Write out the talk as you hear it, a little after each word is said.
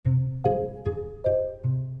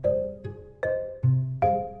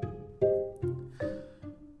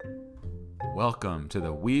Welcome to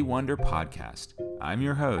the We Wonder podcast. I'm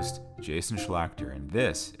your host, Jason Schlachter, and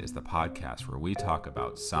this is the podcast where we talk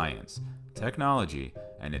about science, technology,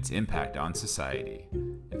 and its impact on society.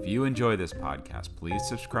 If you enjoy this podcast, please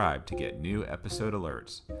subscribe to get new episode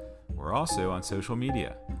alerts. We're also on social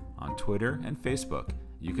media. On Twitter and Facebook,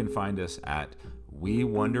 you can find us at We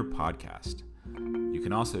Wonder Podcast. You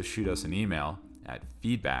can also shoot us an email at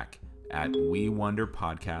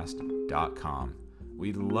feedback@wewonderpodcast.com.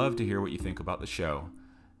 We'd love to hear what you think about the show.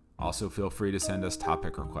 Also, feel free to send us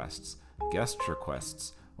topic requests, guest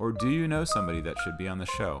requests, or do you know somebody that should be on the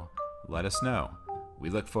show? Let us know. We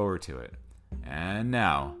look forward to it. And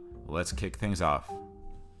now, let's kick things off.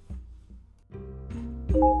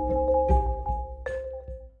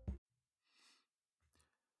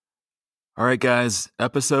 All right, guys,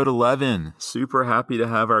 episode 11. Super happy to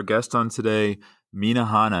have our guest on today, Mina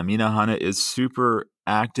Hanna. Mina Hanna is super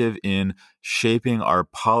active in shaping our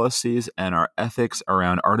policies and our ethics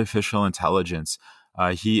around artificial intelligence.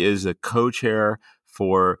 He is a co-chair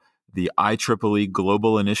for the IEEE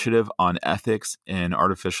Global Initiative on Ethics in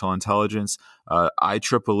Artificial Intelligence.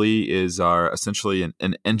 IEEE is essentially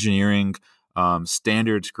an engineering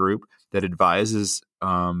standards group that advises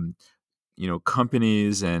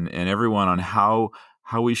companies and everyone on how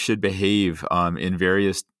we should behave in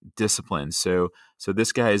various disciplines. So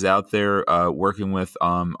this guy is out there working with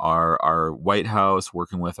our White House,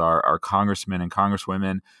 working with our congressmen and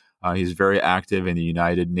congresswomen. He's very active in the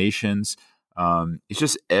United Nations. He's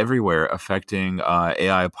just everywhere affecting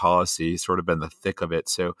AI policy, sort of in the thick of it.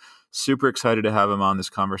 So super excited to have him on this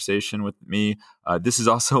conversation with me. This is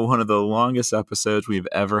also one of the longest episodes we've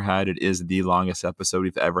ever had. It is the longest episode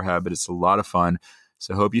we've ever had, but it's a lot of fun.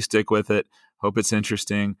 So hope you stick with it. Hope it's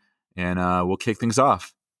interesting. And we'll kick things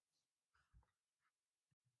off.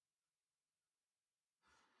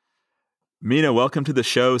 Mina, welcome to the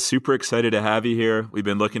show. Super excited to have you here. We've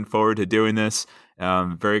been looking forward to doing this.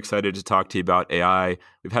 Very excited to talk to you about AI.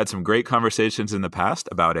 We've had some great conversations in the past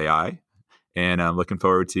about AI, and I'm looking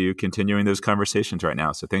forward to continuing those conversations right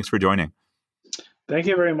now. So thanks for joining. Thank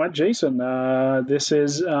you very much, Jason. This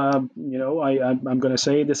is, I'm going to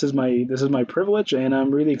say this is my privilege, and I'm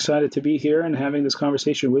really excited to be here and having this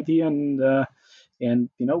conversation with you. And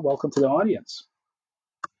welcome to the audience.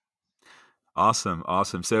 Awesome.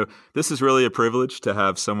 So this is really a privilege to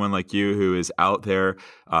have someone like you who is out there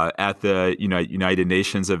at the United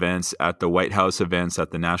Nations events, at the White House events,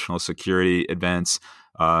 at the national security events.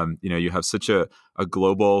 You have such a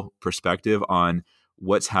global perspective on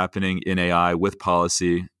what's happening in AI with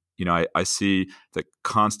policy. I see the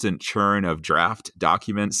constant churn of draft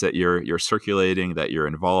documents that you're circulating, that you're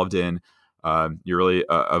involved in. You're really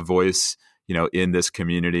a voice in this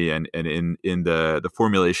community and in the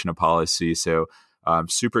formulation of policy. So I'm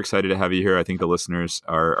super excited to have you here. I think the listeners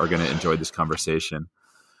are going to enjoy this conversation.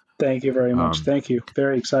 Thank you very much. Thank you.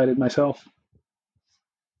 Very excited myself.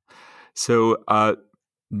 So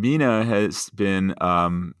Mina has been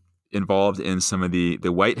involved in some of the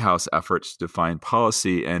White House efforts to define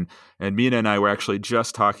policy. And Mina and I were actually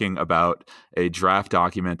just talking about a draft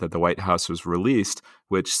document that the White House was released,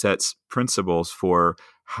 which sets principles for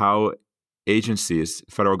how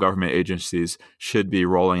federal government agencies should be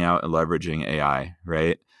rolling out and leveraging AI,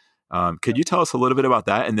 right? Could you tell us a little bit about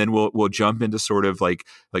that? And then we'll jump into sort of like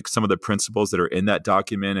some of the principles that are in that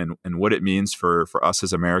document and what it means for us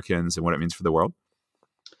as Americans and what it means for the world.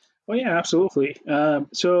 Well, yeah, absolutely.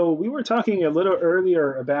 So we were talking a little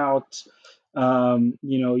earlier about,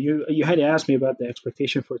 you had asked me about the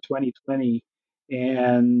expectation for 2020,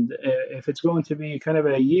 and if it's going to be kind of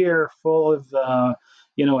a year full of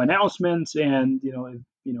announcements and I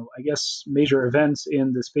guess major events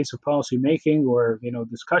in the space of policy making, or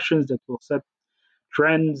discussions that will set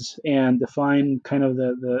trends and define kind of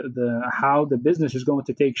the how the business is going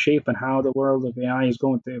to take shape and how the world of AI is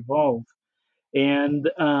going to evolve. And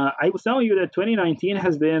I was telling you that 2019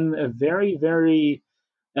 has been a very, very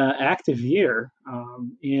active year,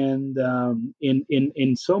 and on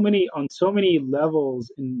so many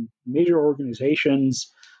levels in major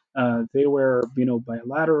organizations. They were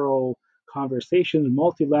bilateral conversations,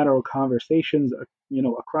 multilateral conversations,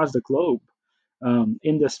 across the globe,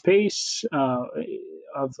 in the space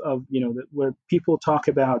where people talk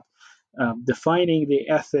about defining the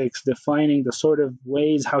ethics, defining the sort of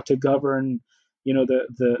ways how to govern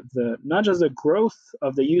the not just the growth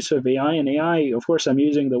of the use of AI. And AI, of course, I'm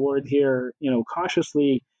using the word here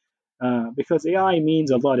cautiously, because AI means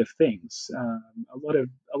a lot of things. A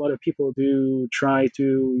lot of people do try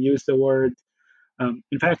to use the word.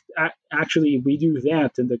 In fact, actually, we do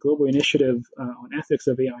that in the Global Initiative on Ethics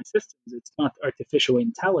of AI Systems. It's not artificial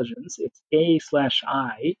intelligence; it's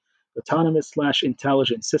A/I, autonomous slash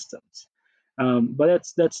intelligent systems. But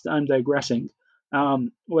I'm digressing.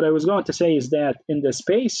 What I was going to say is that in the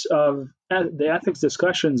space of the ethics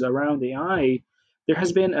discussions around AI, there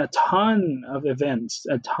has been a ton of events,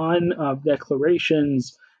 a ton of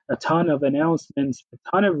declarations, a ton of announcements,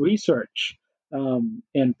 a ton of research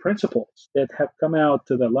and principles that have come out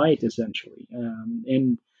to the light, essentially.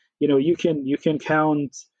 And you can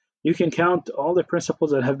count all the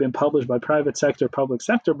principles that have been published by private sector, public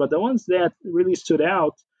sector, but the ones that really stood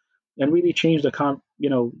out and really changed I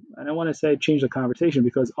don't want to say change the conversation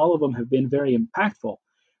because all of them have been very impactful,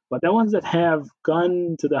 but the ones that have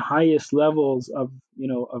gone to the highest levels of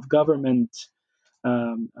of government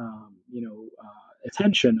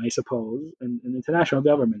attention, I suppose, in international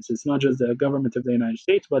governments. It's not just the government of the United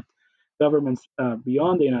States, but governments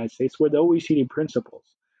beyond the United States, were the OECD principles.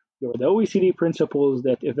 There were the OECD principles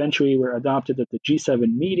that eventually were adopted at the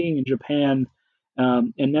G7 meeting in Japan,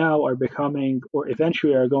 and now are becoming, or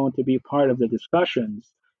eventually are going to be part of the discussions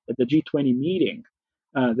at the G20 meeting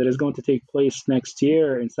that is going to take place next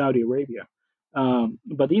year in Saudi Arabia.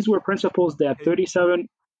 But these were principles that 37,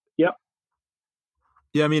 yep.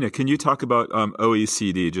 Yeah, Mina, can you talk about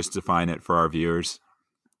OECD? Just define it for our viewers.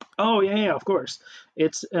 Oh yeah, of course.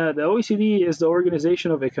 It's the OECD is the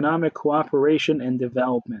Organization of Economic Cooperation and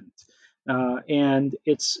Development, and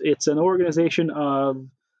it's an organization of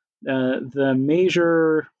the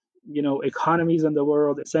major economies in the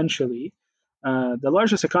world. Essentially, the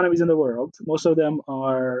largest economies in the world. Most of them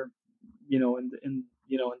are in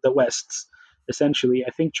the West. Essentially,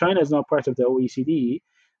 I think China is not part of the OECD,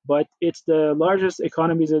 but it's the largest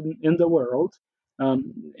economies in the world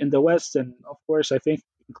in the West, and of course, I think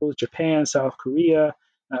includes Japan, South Korea,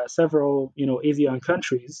 several ASEAN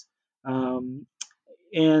countries, um,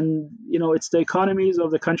 and it's the economies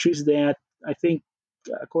of the countries that I think,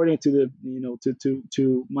 according to the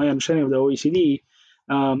to my understanding of the OECD,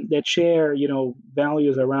 that share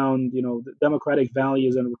values around the democratic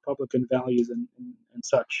values and republican values and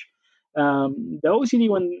such. The OECD,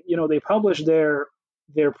 when they publish their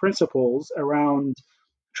principles around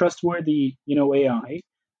trustworthy AI,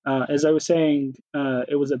 as I was saying,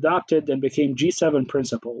 it was adopted and became G7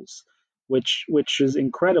 principles, which is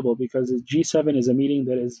incredible because G7 is a meeting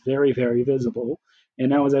that is very, very visible. And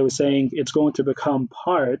now, as I was saying, it's going to become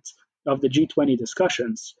part of the G20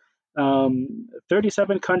 discussions.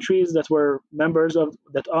 37 countries that are members of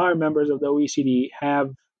the OECD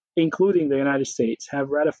have, including the United States, have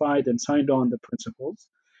ratified and signed on the principles.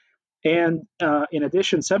 And in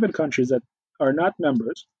addition, 7 countries that are not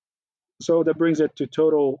members, so that brings it to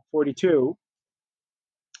total 42.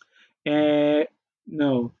 And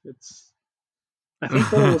no, I think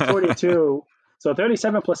total was 42. So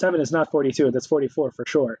 37 plus 7 is not 42. That's 44 for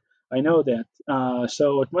sure. I know that.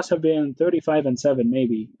 So it must have been 35 and 7,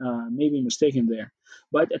 maybe mistaken there.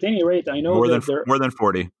 But at any rate, I know more than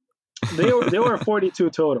 40. They were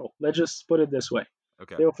 42 total. Let's just put it this way.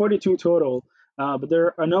 Okay. They were 42 total. But there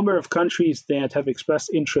are a number of countries that have expressed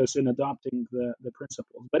interest in adopting the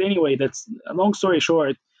principles. But anyway, that's a long story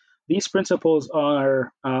short. These principles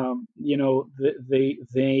are,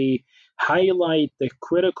 they highlight the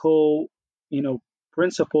critical,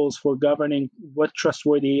 principles for governing what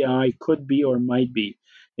trustworthy AI could be or might be.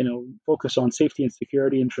 Focus on safety and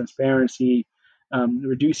security and transparency,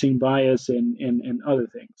 reducing bias and other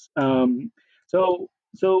things. So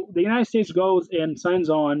the United States goes and signs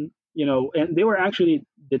on, and they were actually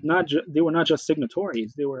they were not just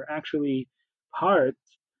signatories; they were actually part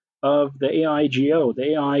of the AIGO,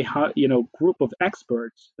 the AI group of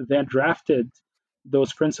experts that drafted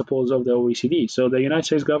those principles of the OECD. So the United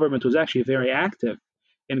States government was actually very active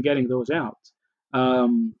in getting those out.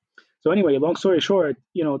 So anyway, long story short,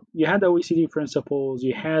 you had the OECD principles,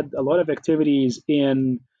 you had a lot of activities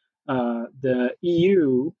in the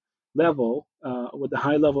EU level with the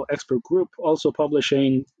high level expert group also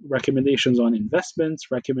publishing recommendations on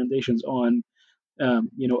investments, recommendations on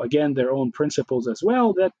again, their own principles as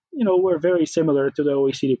well that, were very similar to the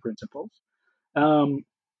OECD principles.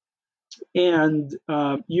 And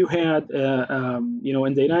you had, in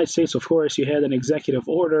the United States, of course, you had an executive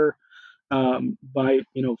order from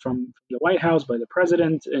the White House by the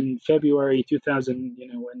president in February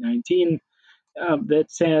 2019 that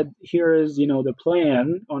said, here is, the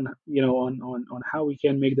plan on how we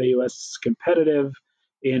can make the U.S. competitive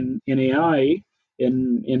in AI,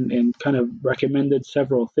 and kind of recommended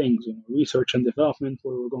several things, research and development,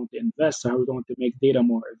 where we're going to invest, how we're going to make data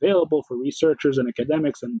more available for researchers and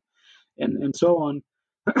academics and so on.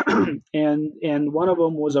 and one of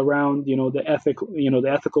them was around, the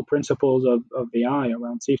ethical principles of AI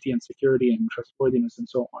around safety and security and trustworthiness and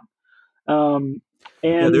so on. Um,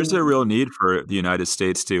 Yeah, there's a and real need for the United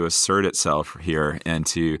States to assert itself here and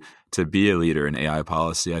to be a leader in AI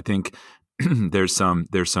policy. I think there's some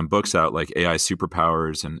books out like AI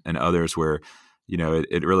superpowers and others where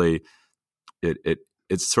it really it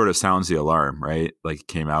it sort of sounds the alarm, right? Like it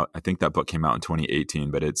came out. I think that book came out in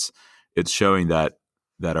 2018, but it's showing that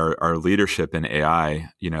our leadership in AI,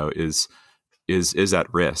 is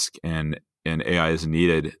at risk, and AI is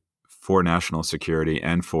needed for national security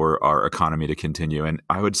and for our economy to continue, and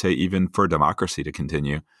I would say even for democracy to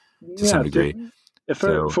continue to some yeah, degree.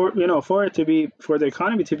 So, for it to be, for the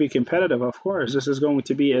economy to be competitive, of course, this is going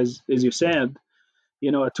to be, as you said,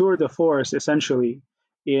 a tour de force essentially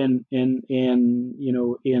in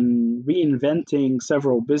reinventing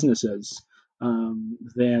several businesses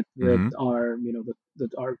that mhm. are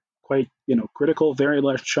that are quite critical, very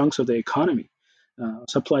large chunks of the economy.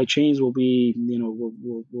 Supply chains will be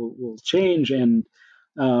will change, and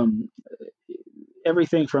um,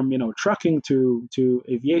 everything from trucking to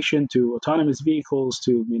aviation to autonomous vehicles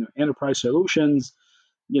to enterprise solutions.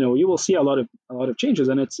 You will see a lot of changes,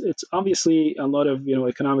 and it's obviously a lot of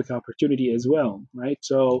economic opportunity as well, right?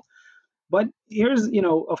 So, but here's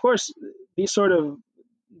of course, these sort of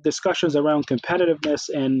discussions around competitiveness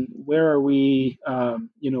and where are we,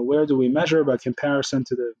 where do we measure by comparison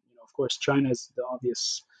to the, of course, China is the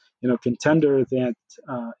obvious contender that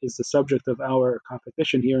is the subject of our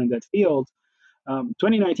competition here in that field.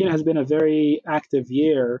 2019 has been a very active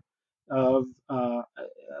year of a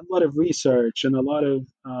lot of research and a lot of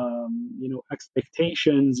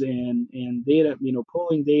expectations and data,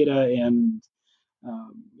 pulling data and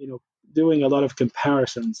doing a lot of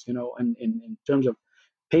comparisons, in terms of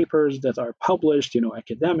papers that are published,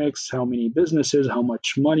 academics, how many businesses, how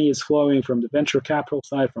much money is flowing from the venture capital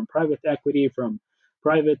side, from private equity, from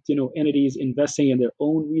private entities investing in their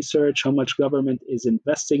own research, how much government is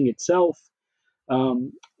investing itself,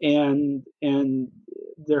 and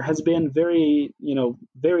there has been very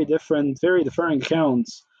differing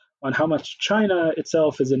accounts on how much China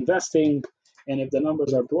itself is investing, and if the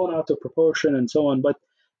numbers are blown out of proportion and so on. But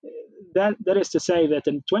that is to say that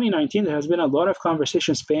in 2019 there has been a lot of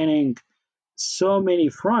conversation spanning so many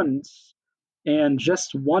fronts, and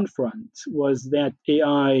just one front was that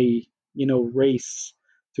AI, race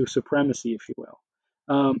to supremacy, if you will.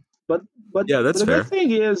 But but Yeah, that's the good fair.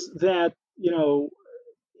 thing is that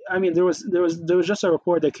I mean, there was just a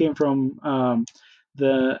report that came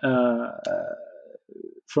the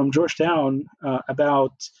from Georgetown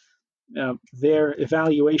about their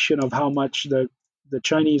evaluation of how much the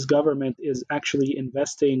Chinese government is actually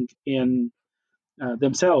investing in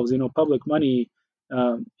themselves, public money,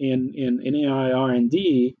 in AI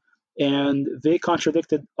R&D, and they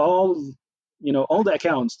contradicted all the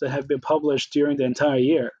accounts that have been published during the entire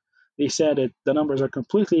year. They said that the numbers are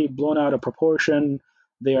completely blown out of proportion.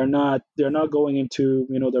 They're not going into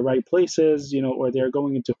the right places, or they're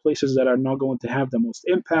going into places that are not going to have the most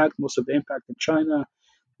impact. Most of the impact in China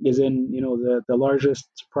is in the largest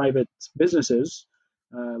private businesses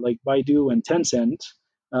like Baidu and Tencent,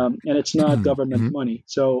 and it's not government Mhm. money.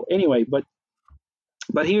 So anyway, but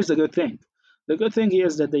here's the good thing. The good thing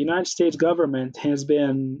is that the United States government has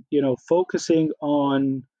been focusing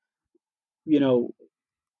on you know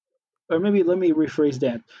or maybe let me rephrase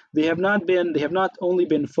that. They have not only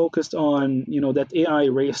been focused on that AI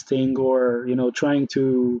race thing, or trying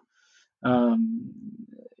to um,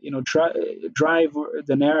 drive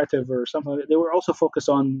the narrative or something. They were also focused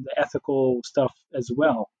on the ethical stuff as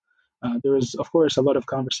well. There is, of course, a lot of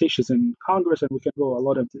conversations in Congress, and we can go a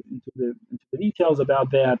lot into the details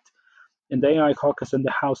about that in the AI caucus in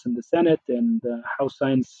the House and the Senate and the House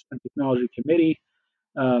Science and Technology Committee,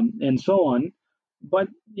 and so on. But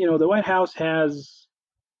the White House has,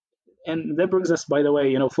 and that brings us, by the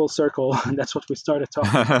way, full circle. And that's what we started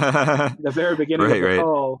talking at the very beginning of Right, the right.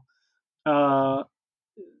 call. Uh,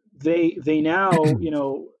 they now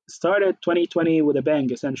started 2020 with a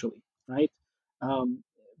bang, essentially, right? um,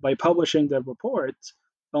 by publishing the report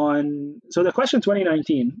on, so the question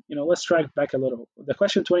 2019, let's track back a little. The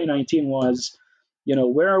question 2019 was,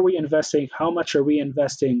 where are we investing, how much are we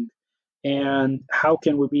investing, and how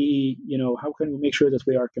can we make sure that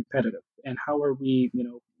we are competitive, and how are we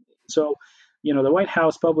so the White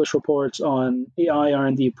House published reports on AI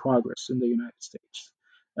R&D progress in the United States.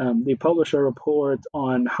 They published a report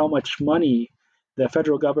on how much money the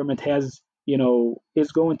federal government is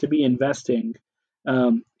going to be investing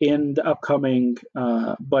in the upcoming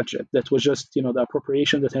budget. That was just the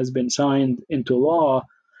appropriation that has been signed into law.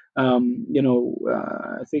 I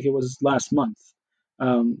think it was last month.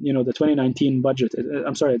 The 2019 budget.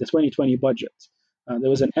 I'm sorry, the 2020 budget. There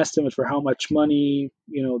was an estimate for how much money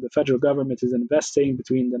the federal government is investing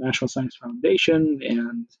between the National Science Foundation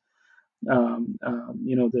and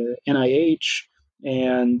the NIH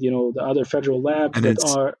and the other federal labs and it's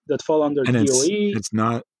that fall under and DOE. it's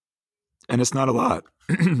not a lot.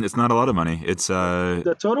 It's not a lot of money.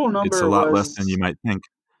 The total It's a number lot less than you was might think.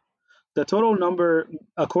 the total number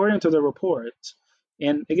according to the report.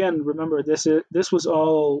 And again, remember this was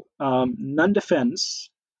all non-defense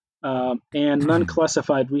and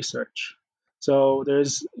non-classified research. So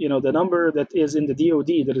there's the number that is in the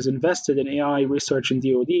DoD that is invested in AI research in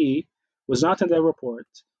DoD was not in that report,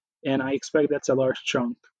 and I expect that's a large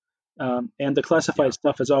chunk. And the Yeah. classified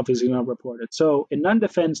stuff is obviously not reported. So in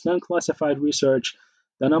non-defense, non-classified research,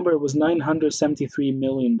 the number was $973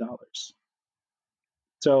 million.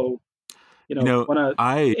 So You know,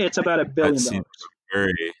 I it's about a that billion seems dollars.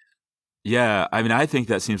 very yeah, I mean, I think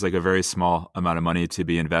that seems like a very small amount of money to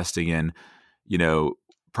be investing in, you know,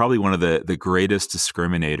 probably one of the greatest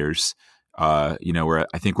discriminators. Where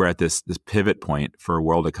I think we're at this pivot point for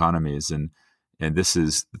world economies, and this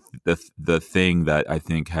is the thing that I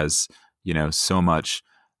think has so much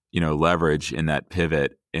leverage in that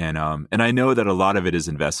pivot, and I know that a lot of it is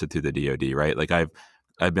invested through the DoD, right? Like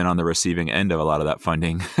I've been on the receiving end of a lot of that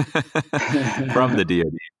funding from the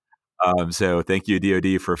DoD. So thank you,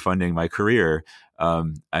 DoD, for funding my career.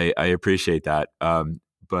 I appreciate that.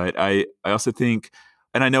 But I also think,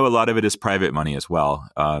 and I know a lot of it is private money as well.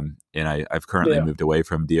 And I've currently Yeah. moved away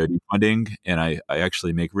from DoD funding, and I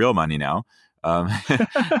actually make real money now um,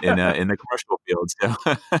 in the commercial field.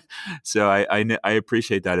 So so I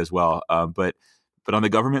appreciate that as well. But on the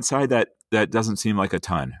government side, that doesn't seem like a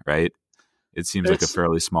ton, right? It seems like a it's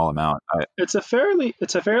fairly small amount. it's a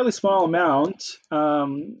fairly small amount.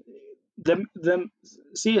 The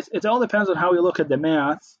See, it all depends on how we look at the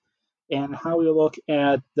math and how we look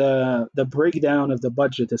at the breakdown of the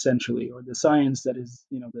budget, essentially, or the science that is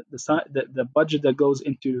the budget that goes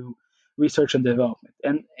into research and development.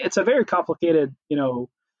 And it's a very complicated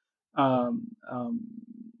um, um,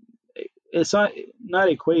 it's not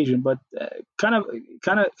equation, but kind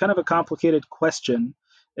of a complicated question.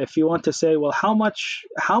 If you want to say, well, how much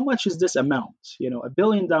is this amount? $1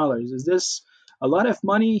 billion, is this a lot of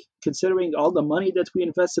money considering all the money that we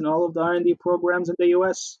invest in all of the R&D programs in the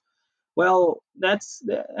U.S.? Well, that's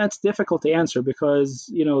difficult to answer because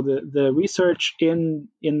the research in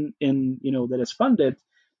that is funded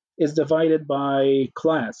is divided by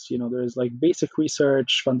class. There's like basic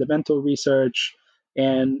research, fundamental research,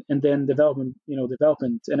 and then development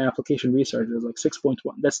and application research. There's like 6.1.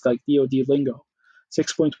 That's like DoD lingo.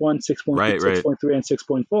 6.1, 6.2, Right, right, 6.3, and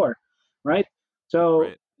 6.4, right? So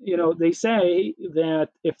right. they say that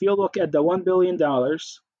if you look at the $1 billion,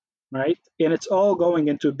 right, and it's all going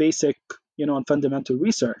into basic, and fundamental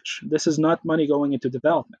research. This is not money going into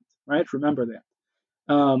development, right? Remember that.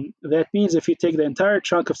 That means if you take the entire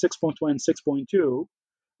chunk of 6.1 and 6.2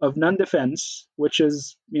 of non-defense, which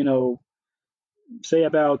is, say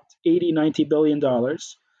about 80, $90 billion,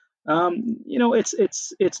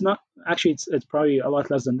 it's not actually it's probably a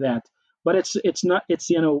lot less than that, but it's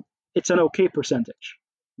an okay percentage.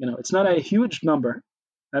 It's not a huge number.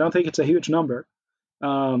 I don't think it's a huge number,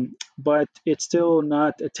 but it's still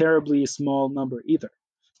not a terribly small number either.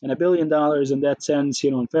 And $1 billion in that sense,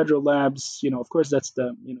 in federal labs, of course, that's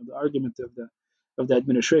the argument of the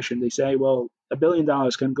administration. They say, well, $1 billion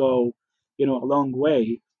can go, a long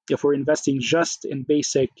way if we're investing just in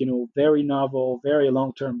basic, very novel, very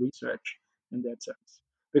long-term research in that sense.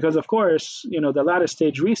 Because of course, the latter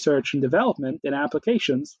stage research and development and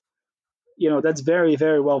applications, that's very,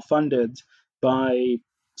 very well funded by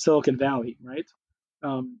Silicon Valley, right?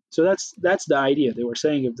 So that's the idea. They were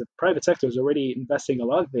saying if the private sector is already investing a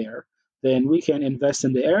lot there, then we can invest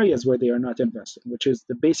in the areas where they are not investing, which is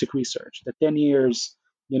the basic research, the 10 years,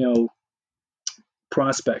 you know,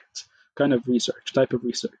 prospect kind of research, type of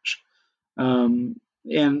research. And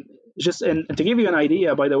just and to give you an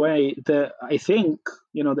idea, by the way, I think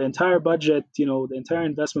the entire budget, the entire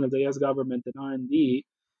investment of the U.S. government in R&D,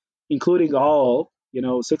 including all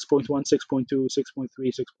 6.1, 6.2, 6.3,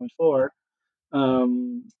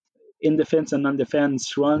 6.4, in defense and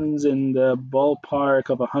non-defense runs in the ballpark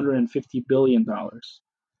of $150 billion.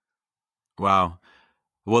 Wow.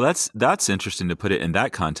 Well, that's interesting to put it in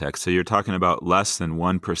that context. So you're talking about less than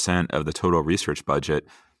 1% of the total research budget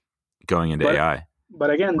going into But AI. but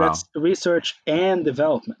again, Wow. that's research and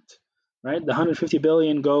development, right? The 150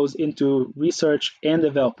 billion goes into research and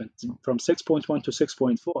development from 6.1 to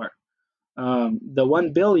 6.4. The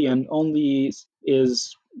 1 billion only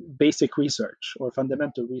is basic research or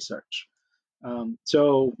fundamental research.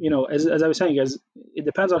 So as I was saying, as it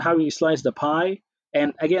depends on how you slice the pie.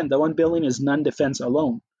 And again, the 1 billion is non-defense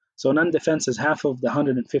alone. So non-defense is half of the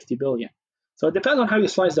 150 billion. So it depends on how you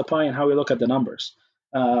slice the pie and how you look at the numbers.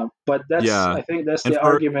 But Yeah. I think that's And the for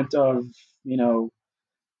argument of, you know,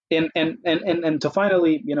 and to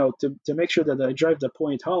finally, to make sure that I drive the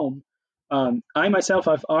point home, I myself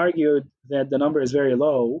have argued that the number is very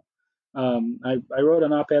low. I wrote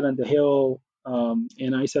an op-ed on the Hill,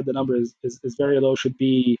 and I said the number is very low, should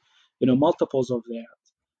be, multiples of that.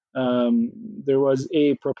 There was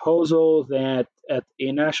a proposal that at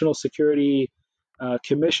a national security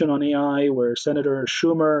commission on AI, where Senator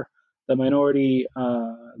Schumer, the minority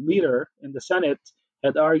leader in the Senate,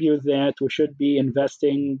 had argued that we should be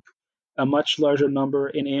investing a much larger number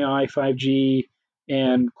in AI, 5G,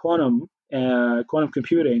 and quantum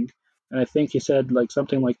computing. And I think he said like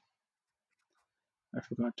something like, I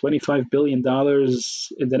forgot, $25 billion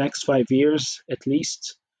in the next 5 years at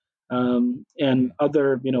least. And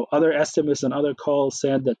other estimates and other calls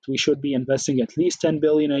said that we should be investing at least 10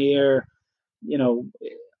 billion a year. You know,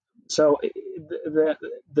 so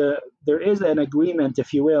there is an agreement,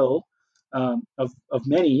 if you will, of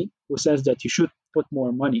many who says that you should put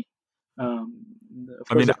more money. Of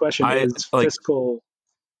I course, mean, the question I is like fiscal.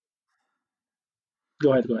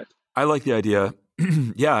 Go ahead. Go ahead. I like the idea.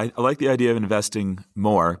 Yeah, I like the idea of investing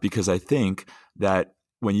more because I think that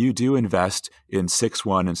when you do invest in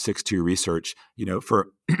 6.1 and 6.2 research, for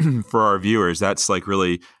for our viewers, that's like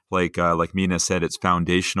really like Mina said, it's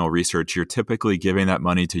foundational research. You're typically giving that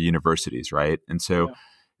money to universities, right? And so Yeah.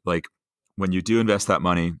 like when you do invest that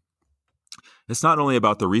money, it's not only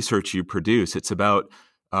about the research you produce, it's about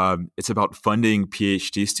funding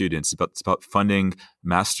PhD students, it's about funding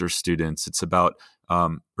master's students, it's about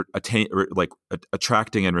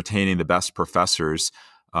attracting and retaining the best professors.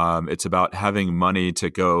 It's about having money to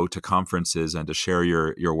go to conferences and to share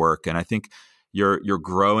your work. And I think you're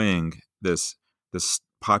growing this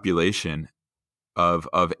population of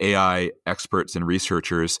AI experts and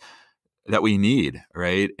researchers that we need,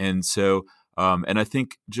 right? And so, and I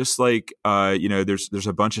think just like there's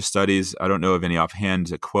a bunch of studies. I don't know of any offhand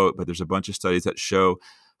to quote, but there's a bunch of studies that show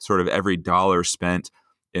sort of every dollar spent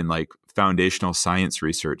in like foundational science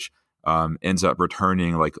research ends up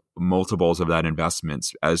returning like multiples of that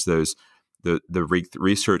investments as the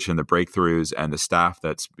research and the breakthroughs and the staff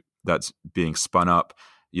that's being spun up,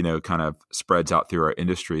 kind of spreads out through our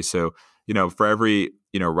industry. So for every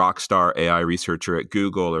rock star AI researcher at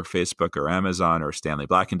Google or Facebook or Amazon or Stanley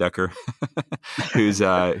Black and Decker, who's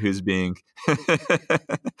being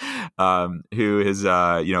who has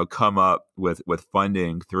come up with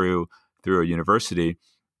funding through a university,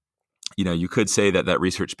 you could say that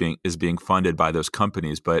research is being funded by those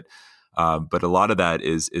companies, but a lot of that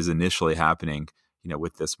is initially happening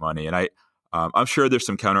with this money. And I'm sure there's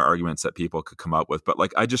some counter arguments that people could come up with, but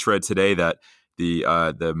like I just read today that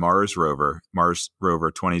the Mars rover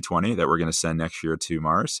 2020 that we're going to send next year to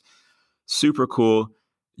Mars, super cool,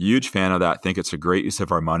 huge fan of that. Think it's a great use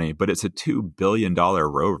of our money, but it's a $2 billion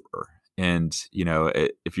rover. And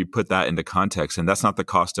if you put that into context, and that's not the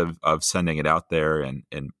cost of sending it out there and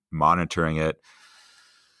monitoring it,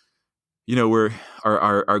 we're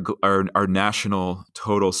our national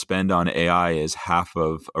total spend on AI is half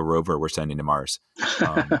of a rover we're sending to Mars.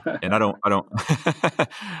 And I don't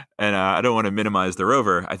and I don't want to minimize the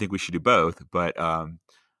rover. I think we should do both, but I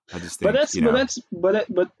just But think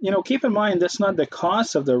keep in mind that's not the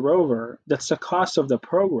cost of the rover. That's the cost of the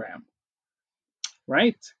program,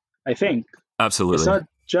 right? I think it's absolutely. not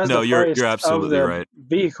just No, the you're price of absolutely the right.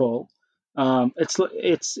 vehicle. It's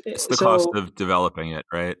It's the cost so of developing it,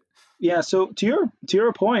 right? yeah. So to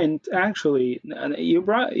your point, actually, and you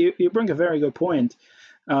bring a very good point.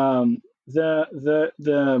 The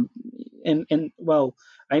and well,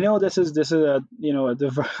 I know this is a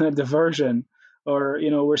diversion, or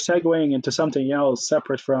we're segueing into something else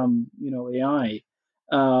separate from AI,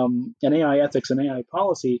 and AI ethics and AI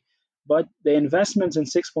policy, but the investments in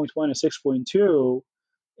 6.1 and 6.2,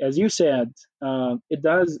 as you said, it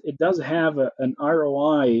does have an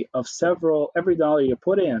ROI of several. Every dollar you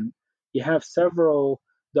put in, you have several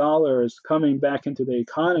dollars coming back into the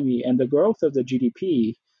economy, and the growth of the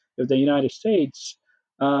GDP of the United States.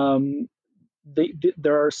 Um,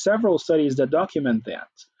 there are several studies that document that.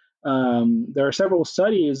 There are several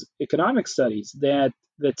studies, economic studies, that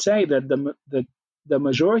say that the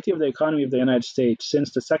majority of the economy of the United States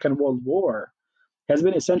since the Second World War has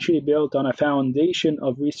been essentially built on a foundation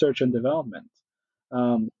of research and development.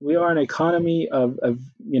 We are an economy of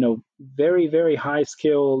very very high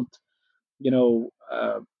skilled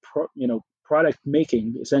product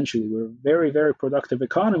making. Essentially, we're a very very productive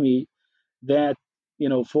economy that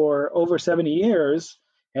for over 70 years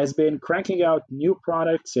has been cranking out new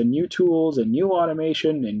products and new tools and new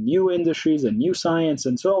automation and new industries and new science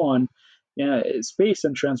and so on, space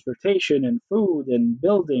and transportation and food and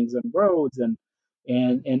buildings and roads and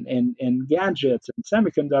gadgets and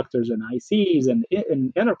semiconductors and ICs and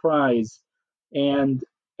enterprise and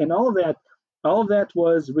all of that. All of that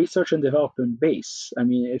was research and development base. I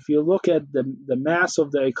mean, if you look at the mass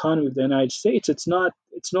of the economy of the United States, it's no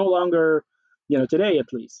longer, today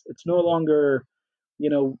at least, it's no longer, we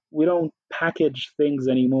don't package things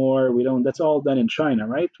anymore. We don't. That's all done in China,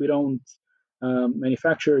 right? We don't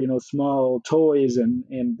manufacture, small toys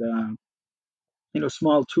and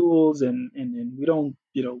small tools, and we don't,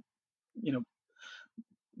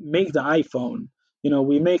 make the iPhone.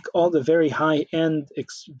 We make all the very high end,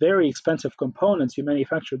 very expensive components. You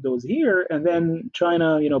manufacture those here, and then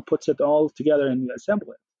China, puts it all together and you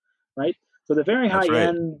assemble it, right? So the very high That's right.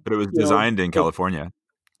 end, But it was designed in California.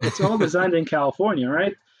 it's all designed in California,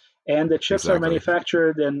 right? And the chips are Exactly.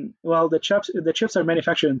 manufactured in, well, the chips are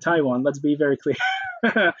manufactured in Taiwan. Let's be very clear.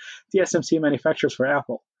 TSMC manufactures for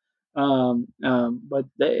Apple.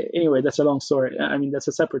 Anyway, that's a long story. I mean, that's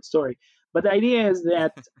a separate story. But the idea is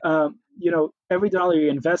that every dollar you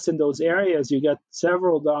invest in those areas, you get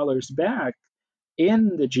several dollars back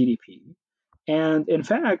in the GDP. And in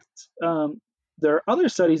fact, there are other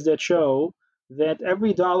studies that show that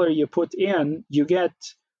every dollar you put in, you get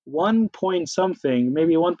 1 point something,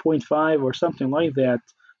 maybe 1.5 or something like that,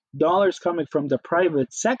 dollars coming from the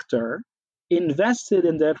private sector invested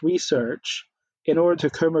in that research in order to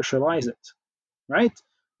commercialize it, right?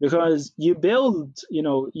 Because you build,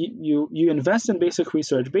 you invest in basic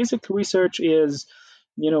research. Basic research is,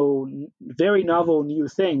 very novel new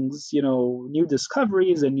things, new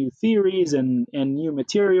discoveries and new theories and new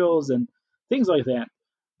materials and things like that.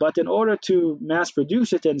 But in order to mass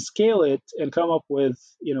produce it and scale it and come up with,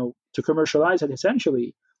 to commercialize it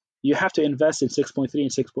essentially, you have to invest in 6.3 and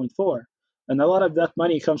 6.4. And a lot of that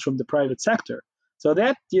money comes from the private sector. So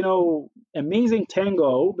that, amazing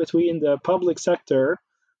tango between the public sector,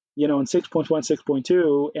 in 6.1,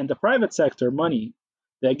 6.2, and the private sector money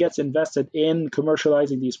that gets invested in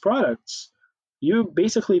commercializing these products, you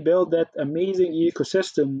basically build that amazing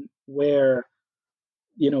ecosystem where,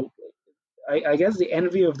 I guess the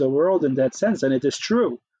envy of the world in that sense, and it is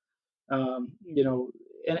true. And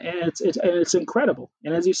it's incredible.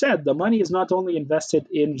 And as you said, the money is not only invested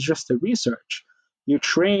in just the research. You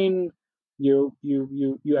train, you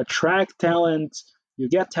attract talent, you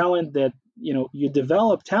get talent that you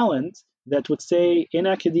develop talent that would stay in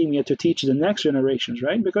academia to teach the next generations,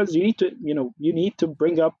 right? Because you need to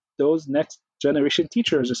bring up those next generation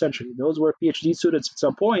teachers. Essentially, those were PhD students at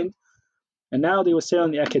some point, and now they will stay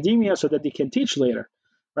on the academia so that they can teach later,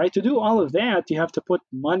 right? To do all of that, you have to put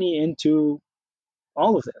money into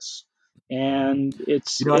all of this, and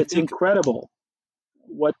it's I it's think, incredible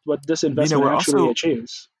what this investment we're actually also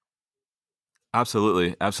achieves.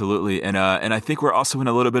 absolutely, absolutely, and I think we're also in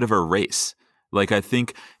a little bit of a race. Like, I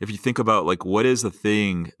think if you think about, like, what is the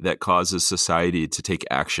thing that causes society to take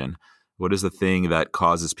action? What is the thing that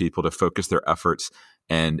causes people to focus their efforts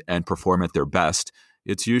and perform at their best?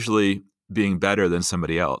 It's usually being better than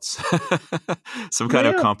somebody else, some Yeah, kind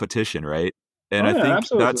of yeah. competition, right? And Oh I yeah, think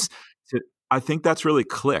absolutely. that's really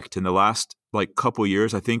clicked in the last, like, couple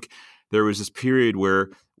years. I think there was this period where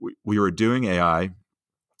we were doing AI,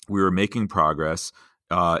 we were making progress,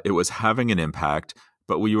 it was having an impact,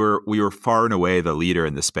 but we were far and away the leader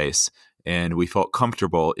in the space, and we felt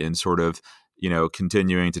comfortable in sort of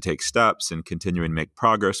continuing to take steps and continuing to make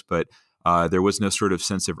progress, but there was no sort of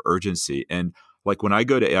sense of urgency. And like, when I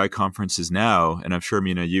go to AI conferences now, and I'm sure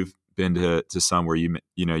you've been to some where you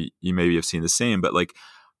maybe have seen the same, but like,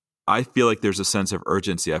 I feel like there's a sense of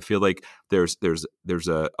urgency. I feel like there's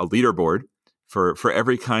a leaderboard for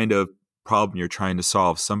every kind of problem you're trying to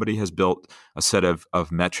solve. Somebody has built a set of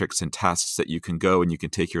metrics and tests that you can go and you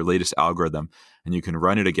can take your latest algorithm and you can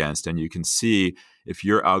run it against, and you can see if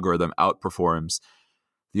your algorithm outperforms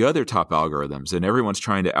the other top algorithms. And everyone's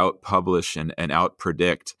trying to out-publish and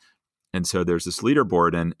out-predict. And so there's this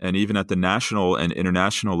leaderboard, and even at the national and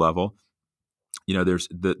international level, there's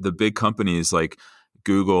the big companies like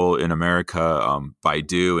Google in America,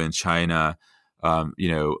 Baidu in China,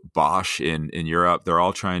 Bosch in Europe. They're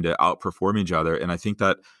all trying to outperform each other, and I think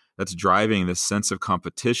that's driving this sense of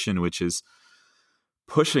competition, which is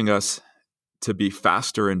pushing us to be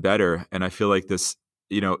faster and better. And I feel like this,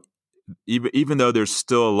 even though there's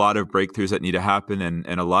still a lot of breakthroughs that need to happen,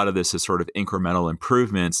 and a lot of this is sort of incremental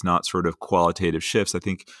improvements, not sort of qualitative shifts. I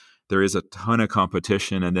think there is a ton of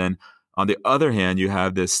competition, and then on the other hand, you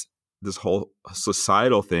have this whole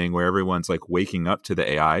societal thing where everyone's like waking up to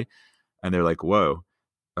the AI, and they're like, "Whoa,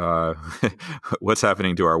 uh, what's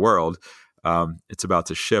happening to our world. It's about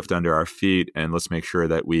to shift under our feet, and let's make sure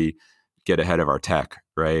that we get ahead of our tech,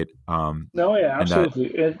 right? No, yeah, And that,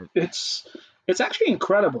 absolutely. It's actually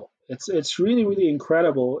incredible. It's really really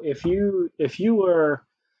incredible. If you were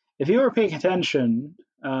paying attention,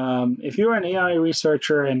 if you were an AI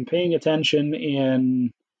researcher and paying attention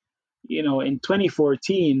in, in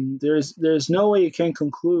 2014, there's no way you can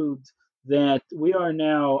conclude that we are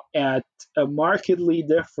now at a markedly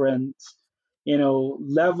different,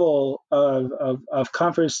 level of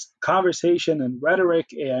conversation and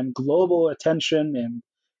rhetoric and global attention,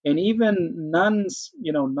 and even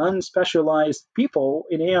non-specialized people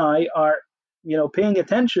in AI are, paying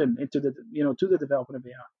attention into the, to the development of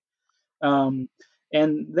AI.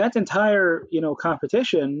 And that entire,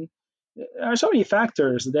 competition, there are so many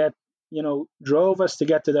factors that, drove us to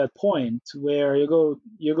get to that point where you go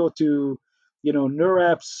to,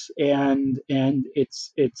 NeurIPS, and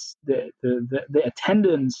it's the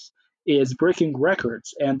attendance is breaking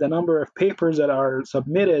records, and the number of papers that are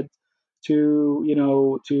submitted to,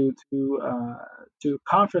 to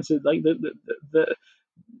conferences, like the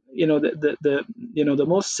the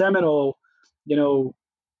most seminal, you know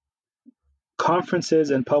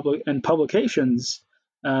conferences and publications,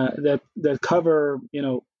 that cover,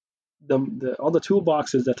 all the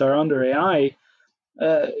toolboxes that are under AI.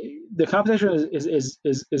 uh, the competition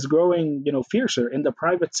is growing, fiercer in the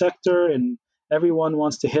private sector, and everyone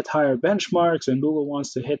wants to hit higher benchmarks, and Google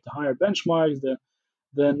wants to hit the higher benchmarks.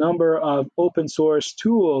 The number of open source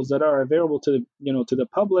tools that are available to the, to the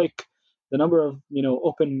public, the number of,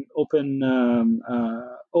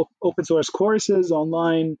 open source courses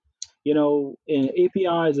online, in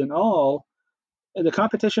APIs and all. The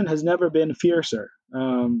competition has never been fiercer.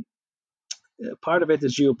 Part of it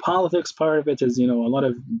is geopolitics. Part of it is, a lot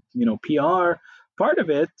of, PR. Part of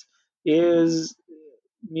it is,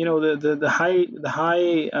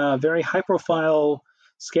 the very high profile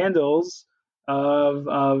scandals of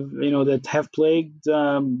that have plagued,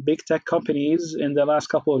 big tech companies in the last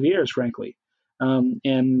couple of years, frankly. And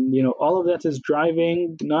all of that is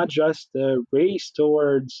driving not just the race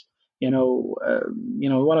towards, we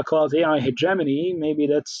want to call it AI hegemony. Maybe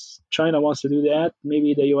that's China wants to do that.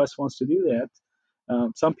 Maybe the US wants to do that.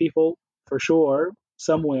 Some people, for sure,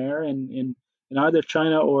 somewhere in either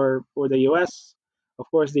China or the US, of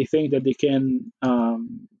course, they think that they can,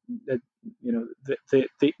 that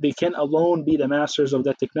they can alone be the masters of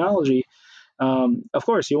that technology. Of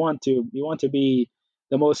course, you want to be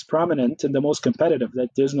the most prominent and the most competitive. That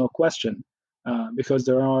there's no question, because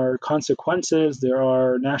there are consequences, there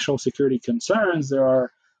are national security concerns, there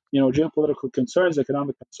are, geopolitical concerns,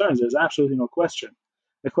 economic concerns. There's absolutely no question.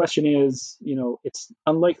 The question is, it's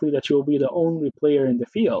unlikely that you will be the only player in the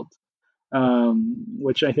field,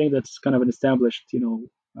 which I think that's kind of an established,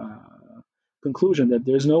 conclusion, that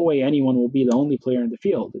there's no way anyone will be the only player in the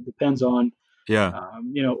field. It depends on, yeah,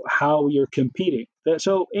 how you're competing.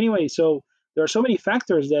 So anyway, so there are so many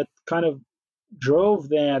factors that kind of drove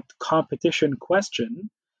that competition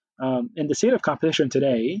question, and the state of competition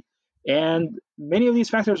today. And many of these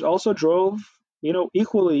factors also drove,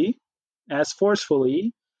 equally as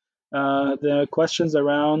forcefully, the questions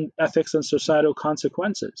around ethics and societal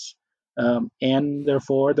consequences, and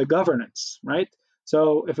therefore the governance, right?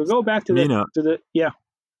 So if we go back to the Mina. to the yeah,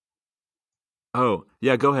 Oh,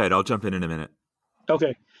 yeah. Go ahead. I'll jump in a minute.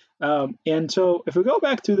 okay. And so if we go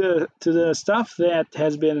back to the stuff that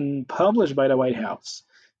has been published by the White House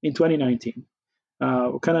in 2019,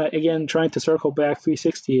 we're kind of again trying to circle back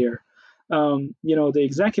 360 here. The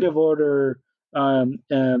executive order,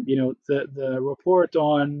 the report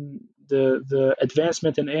on the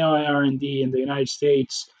advancement in AI R&D in the United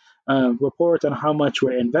States, report on how much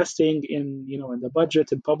we're investing in, in the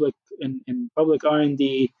budget and in public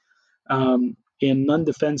R&D, in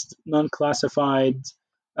non-defense, non-classified,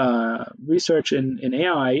 research in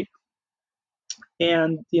AI,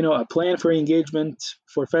 and a plan for engagement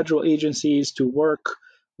for federal agencies to work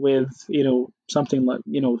with, something like,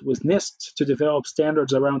 with NIST to develop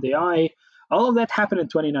standards around AI. All of that happened in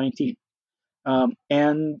 2019.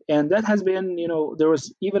 And that has been, there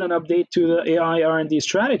was even an update to the AI R&D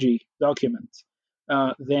strategy document,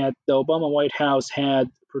 that the Obama White House had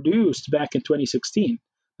produced back in 2016.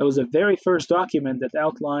 That was the very first document that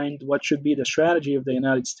outlined what should be the strategy of the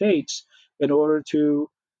United States in order to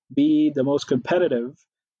be the most competitive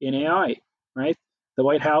in AI, right? The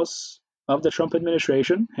White House of the Trump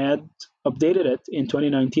administration had updated it in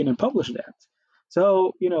 2019 and published that.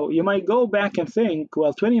 So, you might go back and think,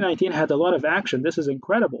 well, 2019 had a lot of action. This is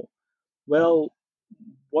incredible. Well,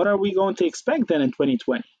 what are we going to expect then in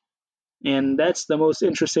 2020? And that's the most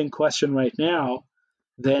interesting question right now.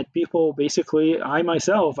 that people basically, I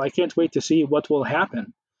myself, I can't wait to see what will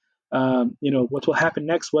happen. What will happen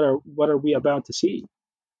next? What are we about to see?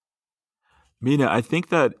 Mina, I think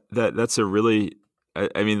that's a really,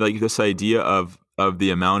 I mean, like this idea of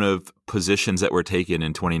the amount of positions that were taken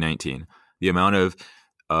in 2019, the amount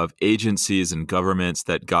of agencies and governments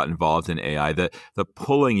that got involved in AI, the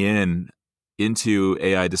pulling into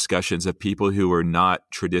AI discussions of people who were not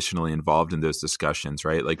traditionally involved in those discussions,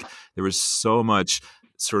 right? Like there was so much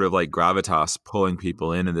sort of like gravitas pulling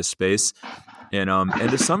people in this space, and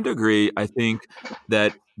to some degree, I think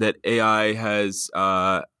that AI has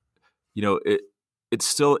it it's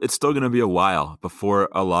still going to be a while before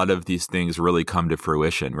a lot of these things really come to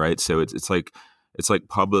fruition, right? So it's like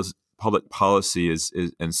public policy is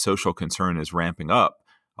and social concern is ramping up.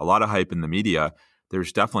 A lot of hype in the media.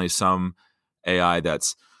 There's definitely some AI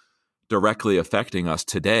that's directly affecting us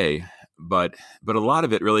today, but a lot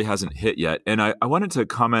of it really hasn't hit yet. And I wanted to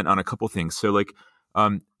comment on a couple things. So like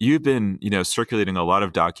you've been circulating a lot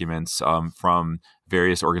of documents from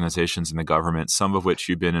various organizations in the government, some of which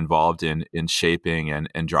you've been involved in shaping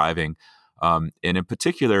and driving. And in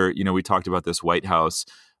particular, we talked about this White House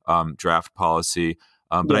draft policy,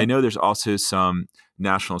 but Yeah. I know there's also some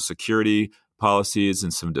national security policies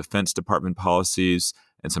and some Defense Department policies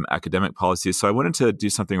and some academic policies. So I wanted to do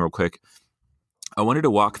something real quick. I wanted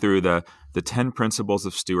to walk through the 10 principles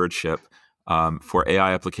of stewardship for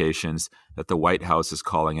AI applications that the White House is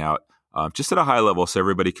calling out, just at a high level, so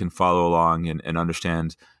everybody can follow along and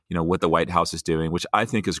understand, what the White House is doing, which I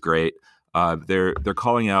think is great. They're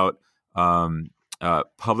calling out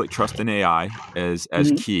public trust in AI as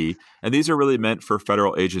Hmm. key, and these are really meant for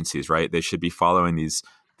federal agencies, right? They should be following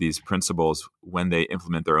these principles when they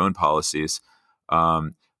implement their own policies.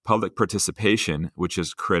 Public participation, which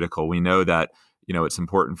is critical. We know that it's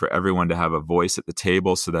important for everyone to have a voice at the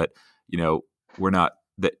table, so that we're not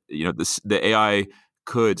that the AI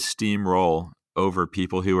could steamroll over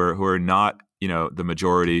people who are not the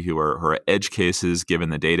majority, who are edge cases given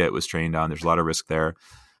the data it was trained on. There's a lot of risk there.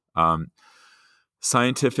 Um,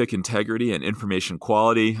 Scientific integrity and information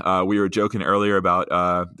quality. We were joking earlier about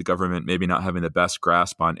the government maybe not having the best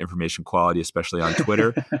grasp on information quality, especially on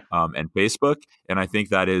Twitter and Facebook. And I think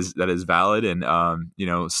that is valid. And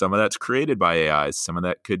some of that's created by AIs, some of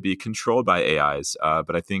that could be controlled by AIs.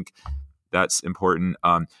 But I think that's important.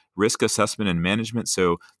 Risk assessment and management.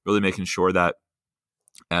 So really making sure that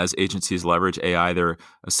as agencies leverage AI, they're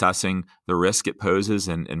assessing the risk it poses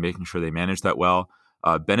and making sure they manage that well.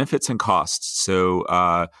 Benefits and costs.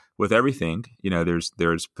 So with everything,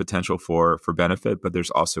 there's potential for benefit, but there's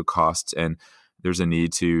also costs, and there's a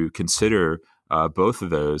need to consider both of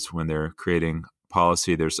those when they're creating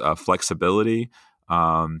policy. There's flexibility.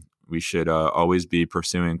 We should always be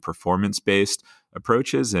pursuing performance-based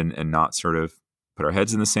approaches and not sort of put our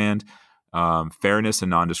heads in the sand. Fairness and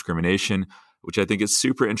non-discrimination, which I think is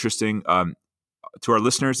super interesting. To our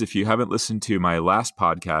listeners, if you haven't listened to my last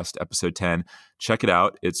podcast, episode 10, check it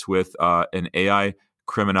out. It's with an AI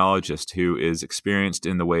criminologist who is experienced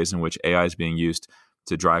in the ways in which AI is being used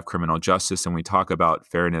to drive criminal justice. And we talk about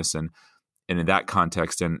fairness and in that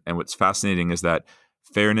context. And what's fascinating is that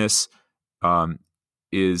fairness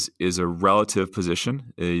is a relative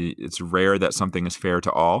position. It's rare that something is fair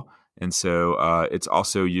to all. And so it's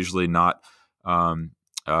also usually not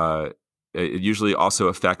it usually also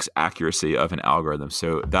affects accuracy of an algorithm.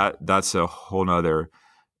 So that's a whole nother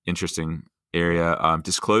interesting area.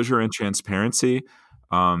 Disclosure and transparency.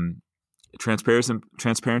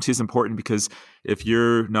 Transparency is important because if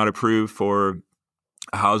you're not approved for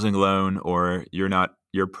a housing loan, or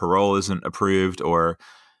your parole isn't approved, or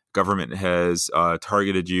government has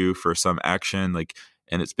targeted you for some action,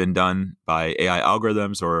 and it's been done by AI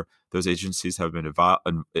algorithms, or those agencies have been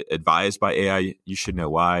advised by AI, you should know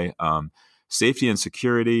why. Safety and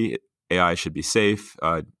security. AI should be safe.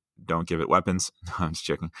 Don't give it weapons. I'm just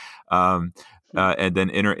joking. And then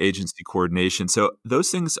interagency coordination. So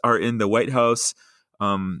those things are in the White House,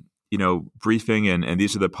 briefing, and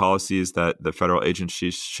these are the policies that the federal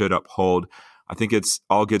agencies should uphold. I think it's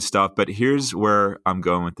all good stuff. But here's where I'm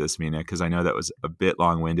going with this, Mina, because I know that was a bit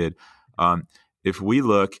long-winded. If we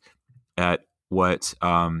look at what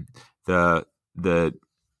the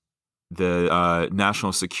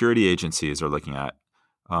national security agencies are looking at,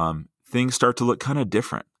 things start to look kind of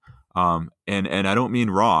different. And I don't mean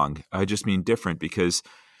wrong. I just mean different because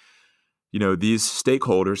these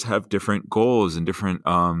stakeholders have different goals and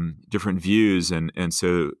different views, and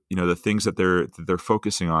so the things that they're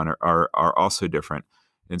focusing on are also different.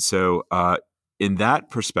 And so in that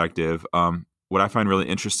perspective, what I find really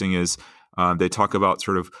interesting is They talk about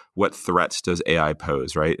sort of what threats does AI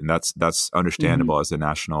pose, right? And that's Hmm. understandable as a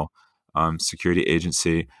national security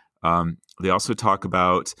agency. They also talk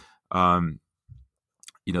about um,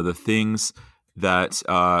 the things that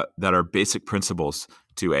are basic principles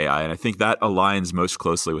to AI, and I think that aligns most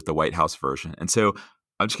closely with the White House version. And so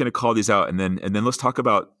I'm just going to call these out, and then let's talk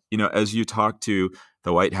about as you talk to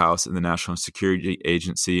the White House and the National Security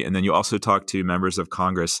Agency, and then you also talk to members of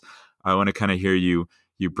Congress. I want to kind of hear you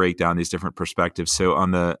break down these different perspectives. So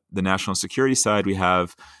on the national security side, we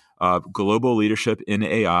have global leadership in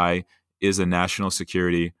AI is a national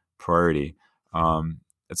security priority.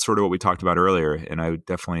 It's sort of what we talked about earlier, and I would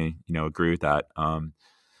definitely agree with that.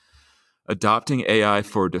 Adopting AI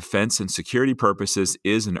for defense and security purposes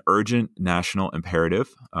is an urgent national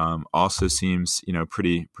imperative. Also seems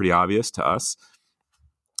pretty obvious to us.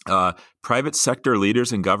 Private sector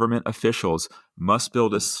leaders and government officials must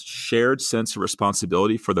build a shared sense of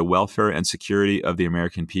responsibility for the welfare and security of the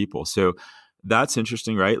American people. So that's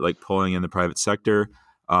interesting, right? Like pulling in the private sector.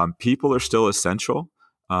 People are still essential.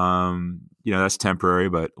 That's temporary,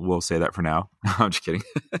 but we'll say that for now. I'm just kidding.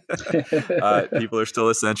 People are still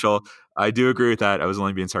essential. I do agree with that. I was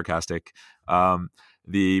only being sarcastic.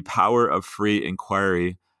 The power of free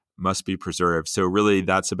inquiry must be preserved. So really,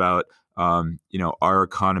 that's about our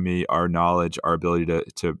economy, our knowledge, our ability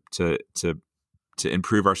to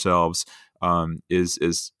improve ourselves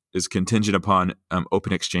is contingent upon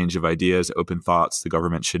open exchange of ideas, open thoughts. The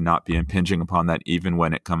government should not be impinging upon that, even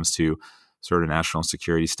when it comes to sort of national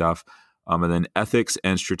security stuff. And then ethics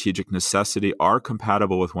and strategic necessity are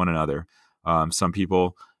compatible with one another. Some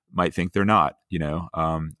people might think they're not.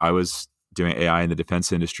 I was doing AI in the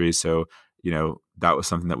defense industry, so that was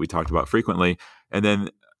something that we talked about frequently. And then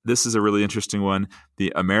this is a really interesting one.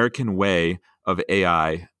 The American way of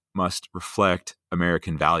AI must reflect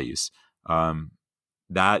American values.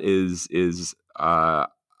 That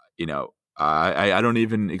I don't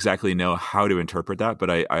even exactly know how to interpret that, but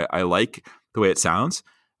I like the way it sounds.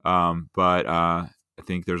 But I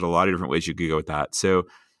think there's a lot of different ways you could go with that. So,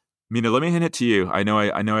 Mina, let me hand it to you. I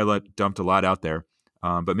dumped a lot out there,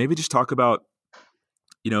 but maybe just talk about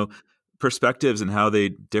you know perspectives and how they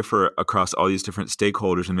differ across all these different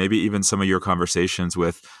stakeholders, and maybe even some of your conversations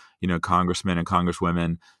with congressmen and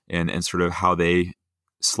congresswomen, and sort of how they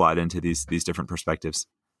slide into these different perspectives.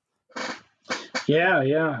 Yeah,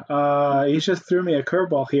 yeah. You just threw me a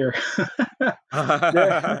curveball here. there,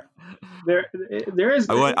 I there, there is,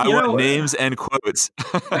 want names and quotes.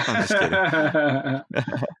 I'm just kidding.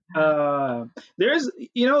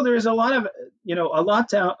 There's a lot of, a lot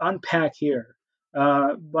to unpack here.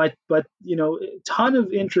 But ton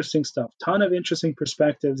of interesting stuff, ton of interesting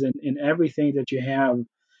perspectives in everything that you have,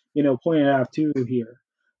 pointed out too here.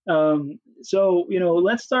 So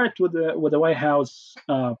let's start with the White House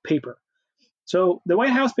paper. So the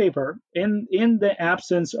White House paper, in the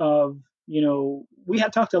absence of, we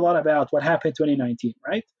had talked a lot about what happened in 2019,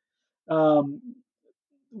 right? Um,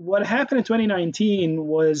 what happened in 2019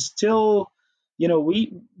 was still,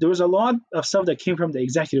 we there was a lot of stuff that came from the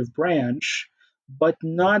executive branch, but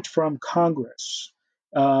not from Congress.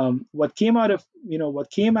 What came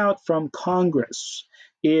out from Congress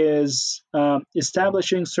is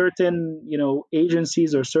establishing certain,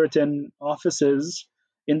 agencies or certain offices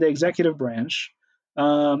in the executive branch,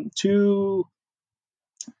 to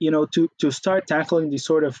to start tackling these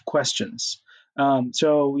sort of questions.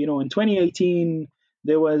 So in 2018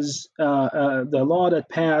 there was the law that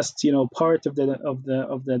passed, part of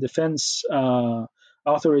the defense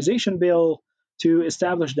authorization bill to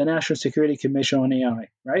establish the National Security Commission on AI.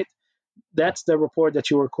 Right, that's the report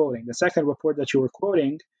that you were quoting. The second report that you were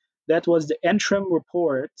quoting, that was the interim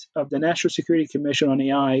report of the National Security Commission on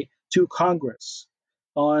AI to Congress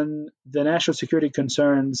on the national security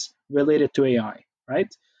concerns related to AI,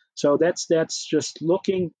 right? So that's just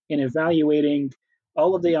looking and evaluating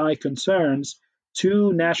all of the AI concerns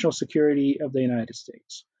to national security of the United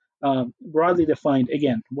States. Broadly defined,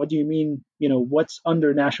 again, what do you mean? What's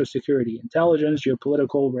under national security? Intelligence,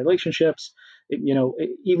 geopolitical relationships,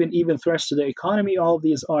 even threats to the economy. All of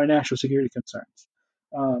these are national security concerns.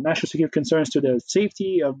 National security concerns to the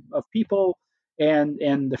safety of people and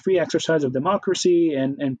the free exercise of democracy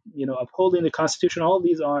and upholding the Constitution. All of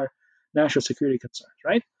these are national security concerns,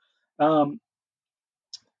 right? Um,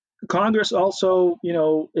 Congress also,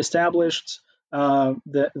 established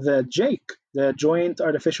the JAIC, the Joint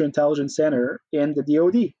Artificial Intelligence Center in the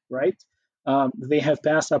DoD, right? They have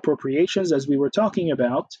passed appropriations, as we were talking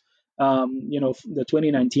about. The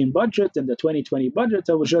 2019 budget and the 2020 budget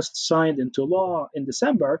that was just signed into law in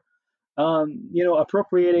December.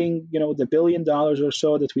 Appropriating, the $1 billion or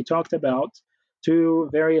so that we talked about to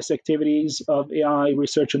various activities of AI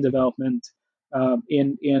research and development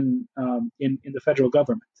in the federal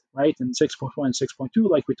government, right? In 6.1, 6.2,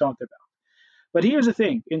 like we talked about. But here's the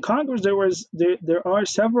thing: in Congress, there are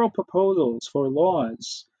several proposals for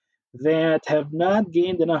laws that have not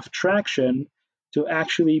gained enough traction to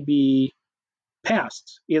actually be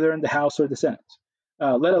passed, either in the House or the Senate,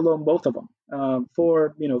 let alone both of them,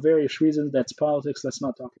 for various reasons. That's politics. Let's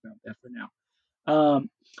not talk about that for now.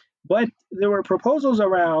 But there were proposals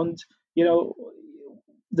around,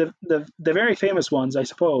 the very famous ones, I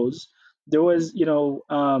suppose. There was,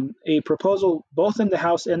 a proposal both in the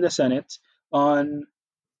House and the Senate on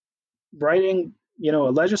writing, a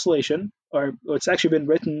legislation, or it's actually been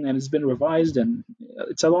written and it's been revised, and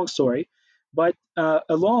it's a long story, but a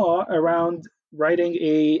law around writing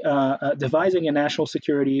devising a national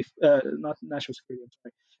security, not national security, I'm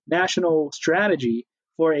sorry, national strategy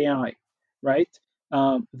for AI, right?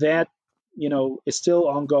 That is still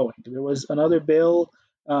ongoing. There was another bill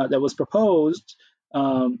that was proposed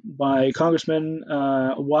by Congressman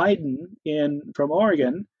Wyden from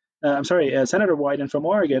Oregon. I'm sorry, Senator Wyden from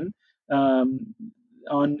Oregon,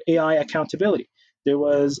 on AI accountability. There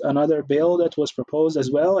was another bill that was proposed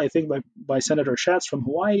as well, I think by Senator Schatz from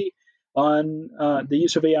Hawaii, on the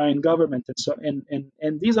use of AI in government,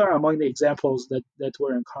 and these are among the examples that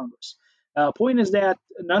were in Congress. Point is that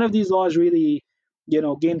none of these laws really,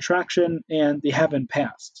 gained traction, and they haven't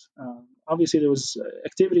passed. Obviously, there was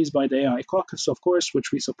activities by the AI caucus, of course,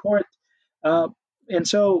 which we support, and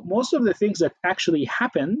so most of the things that actually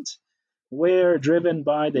happened were driven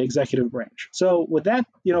by the executive branch. So with that,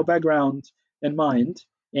 background in mind,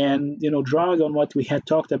 and drawing on what we had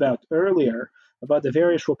talked about earlier about the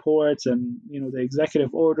various reports and the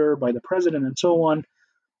executive order by the president and so on,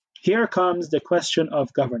 here comes the question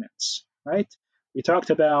of governance, right? We talked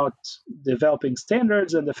about developing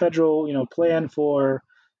standards and the federal plan for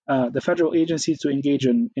the federal agencies to engage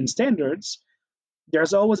in standards.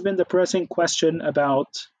 There's always been the pressing question about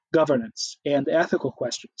governance and ethical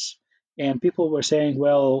questions. And people were saying,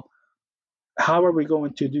 well, how are we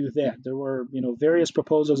going to do that? There were, various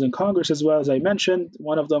proposals in Congress as well, as I mentioned.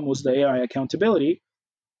 One of them was the AI accountability.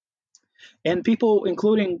 And people,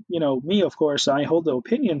 including, me, of course, I hold the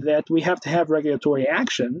opinion that we have to have regulatory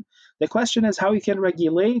action. The question is how we can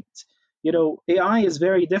regulate. AI is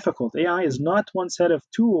very difficult. AI is not one set of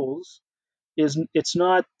tools. It's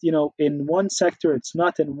not in one sector. It's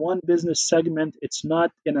not in one business segment. It's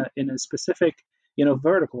not in a specific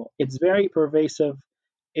vertical. It's very pervasive.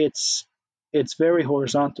 It's very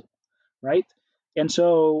horizontal, right? And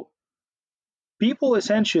so people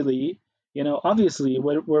essentially, obviously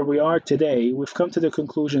where we are today, we've come to the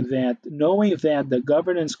conclusion that knowing that the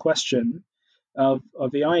governance question of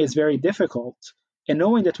AI is very difficult, and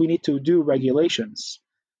knowing that we need to do regulations,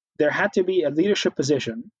 there had to be a leadership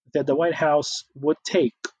position that the White House would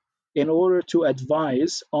take in order to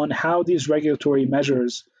advise on how these regulatory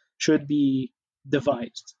measures should be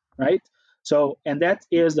devised, right? So, and that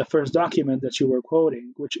is the first document that you were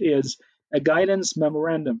quoting, which is a guidance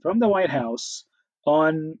memorandum from the White House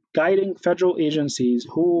on guiding federal agencies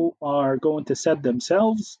who are going to set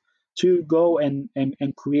themselves to go and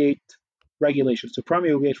create regulations, to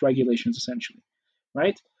promulgate regulations, essentially,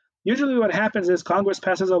 right? Usually what happens is Congress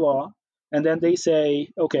passes a law, and then they say,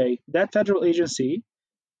 okay, that federal agency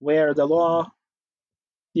where the law,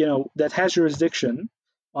 that has jurisdiction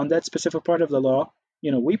on that specific part of the law,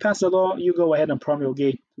 we pass the law, you go ahead and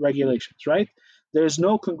promulgate regulations, right? There's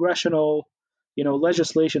no congressional,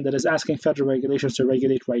 legislation that is asking federal regulations to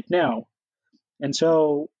regulate right now. And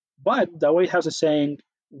so, but the White House is saying,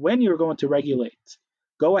 when you're going to regulate,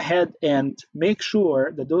 go ahead and make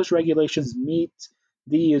sure that those regulations meet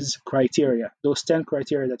these criteria, those 10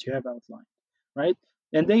 criteria that you have outlined, right?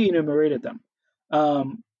 And they enumerated them.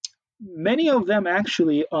 Many of them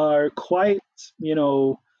actually are quite,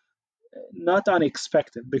 not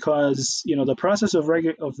unexpected, because the process of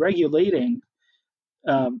regulating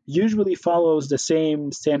usually follows the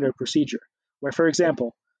same standard procedure. Where, for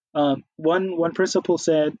example, one principle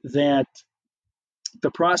said that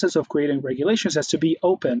the process of creating regulations has to be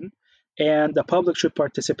open, and the public should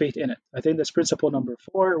participate in it. I think that's principle number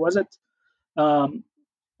 4, was it?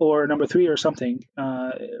 Or number 3 or something.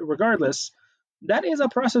 Regardless, that is a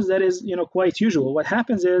process that is quite usual. What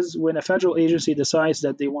happens is when a federal agency decides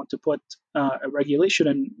that they want to put a regulation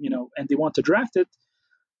and they want to draft it,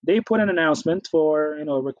 they put an announcement for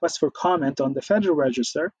a request for comment on the Federal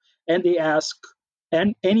Register, and they ask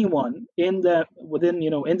anyone in the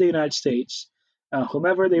United States,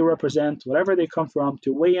 whomever they represent, whatever they come from,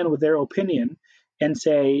 to weigh in with their opinion and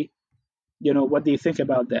say what do you think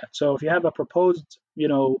about that. So if you have a proposed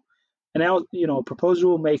proposed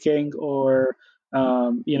rulemaking or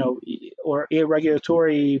or a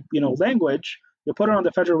regulatory language, you put it on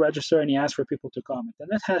the Federal Register and you ask for people to comment. And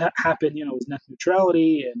that happened, with net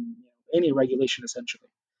neutrality and any regulation essentially.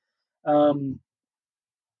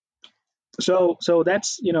 So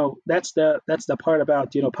that's the part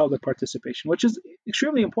about public participation, which is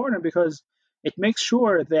extremely important because it makes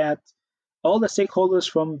sure that all the stakeholders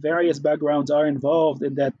from various backgrounds are involved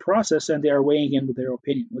in that process and they are weighing in with their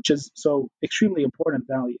opinion, which is so extremely important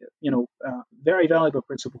value, very valuable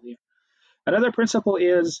principle here. Another principle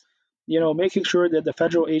is, making sure that the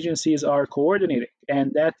federal agencies are coordinating,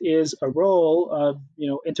 and that is a role of,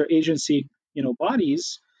 interagency,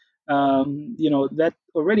 bodies, that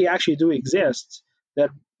already actually do exist, that,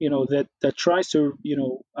 that tries to,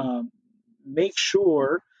 make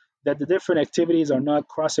sure that the different activities are not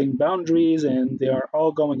crossing boundaries and they are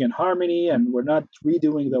all going in harmony and we're not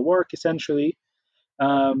redoing the work essentially.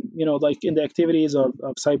 Like in the activities of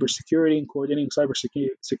cybersecurity and coordinating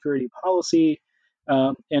cybersecurity policy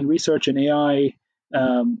and research in AI,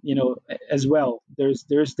 as well. There's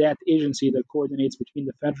that agency that coordinates between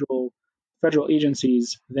the federal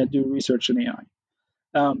agencies that do research in AI.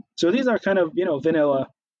 So these are kind of vanilla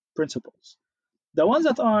principles. The ones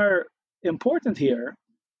that are important here,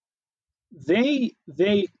 they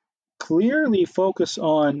clearly focus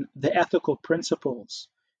on the ethical principles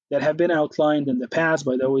that have been outlined in the past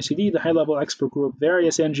by the OECD, the high-level expert group,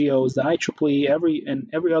 various NGOs, the IEEE,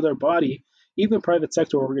 every other body, even private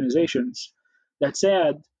sector organizations, that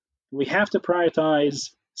said we have to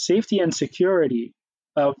prioritize safety and security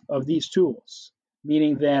of these tools,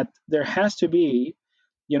 meaning that there has to be,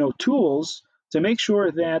 tools to make sure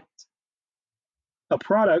that a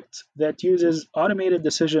product that uses automated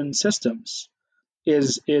decision systems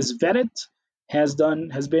is vetted, has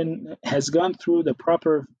gone through the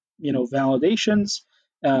proper validations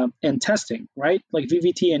and testing, right? Like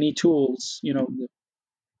VVT&E tools,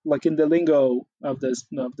 like in the lingo of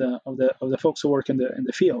the folks who work in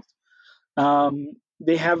the field.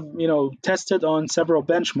 They have tested on several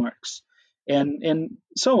benchmarks and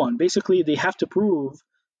so on. Basically, they have to prove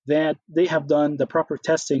that they have done the proper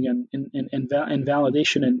testing and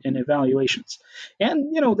validation and evaluations.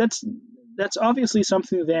 And that's obviously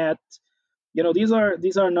something that these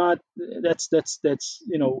are not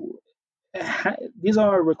these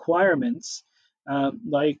are requirements,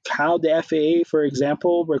 like how the FAA, for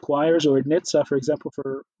example, requires, or NHTSA, for example,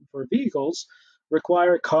 for vehicles,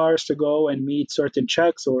 require cars to go and meet certain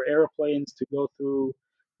checks, or airplanes to go through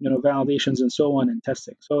validations and so on and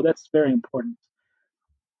testing. So that's very important.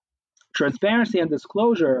 Transparency and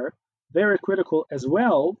disclosure, very critical as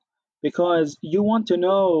well, because you want to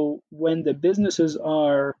know when the businesses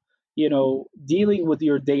are dealing with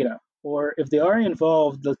your data, or if they are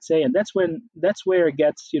involved, let's say, and that's where it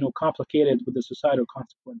gets complicated with the societal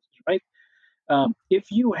consequences, right?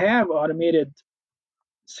 If you have automated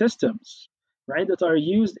systems, right, that are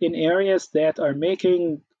used in areas that are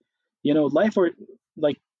making life or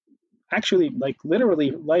like actually like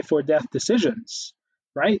literally life or death decisions,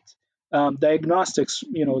 right? Diagnostic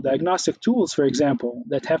tools, for example,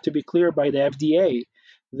 that have to be cleared by the FDA,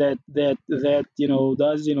 that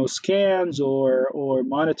does scans or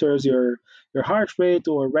monitors your heart rate,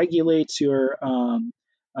 or regulates your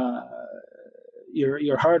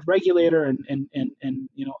heart regulator and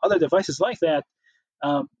other devices like that.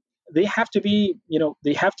 They have to be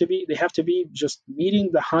just meeting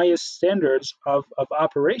the highest standards of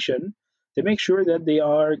operation to make sure that they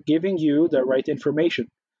are giving you the right information,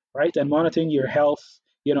 right, and monitoring your health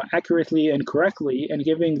accurately and correctly, and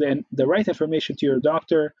giving the right information to your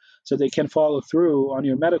doctor so they can follow through on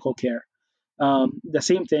your medical care. The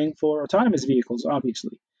same thing for autonomous vehicles,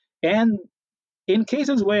 obviously. And in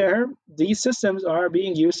cases where these systems are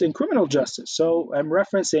being used in criminal justice. So I'm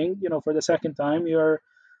referencing, for the second time,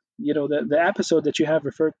 the episode that you have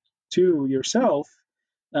referred to yourself.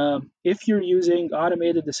 If you're using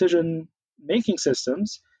automated decision-making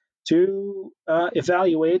systems to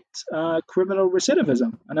evaluate criminal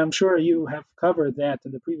recidivism, and I'm sure you have covered that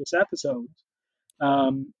in the previous episode,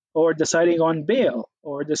 or deciding on bail,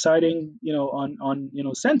 or deciding on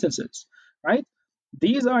sentences, right?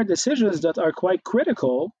 These are decisions that are quite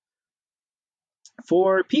critical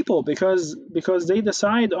for people, because they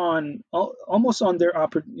decide on almost on their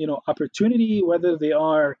opportunity, whether they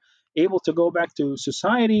are able to go back to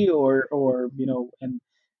society, or and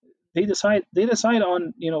they decide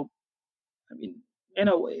on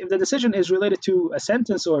if the decision is related to a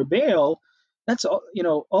sentence or bail, that's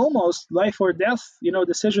almost life or death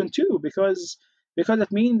decision too, because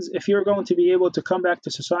it means if you're going to be able to come back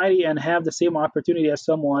to society and have the same opportunity as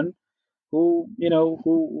someone who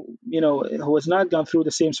has not gone through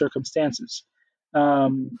the same circumstances.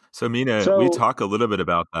 Um, So Mina, we so talk a little bit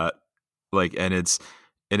about that, like, and it's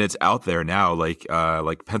out there now. Like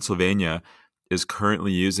Pennsylvania is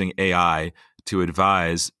currently using AI to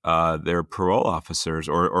advise their parole officers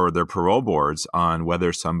or their parole boards on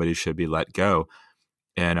whether somebody should be let go.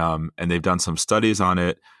 And they've done some studies on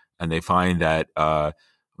it, and they find that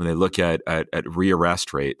when they look at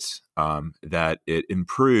rearrest rates, that it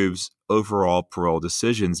improves overall parole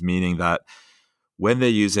decisions, meaning that when they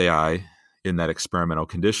use AI in that experimental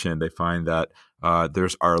condition, they find that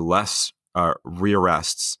there's are less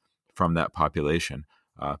rearrests from that population.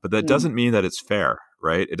 But that mm, doesn't mean that it's fair,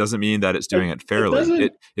 right? It doesn't mean that it's it doing it it fairly.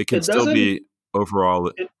 doesn't It can it still doesn't be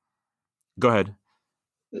overall. it, Go ahead.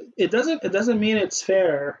 it doesn't mean it's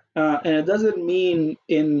fair, and it doesn't mean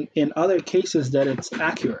in other cases that it's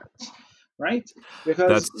accurate, right?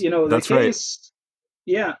 Because the That's right, case,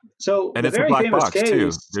 yeah. So and the it's a very black famous box too.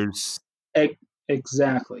 case, There's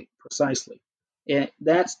exactly, precisely, and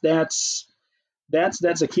that's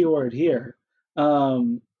a key word here.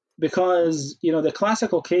 um, because the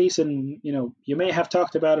classical case, and you may have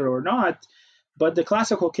talked about it or not, but the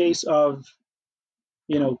classical case of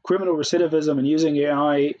criminal recidivism and using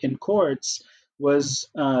AI in courts was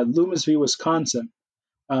Loomis v. Wisconsin.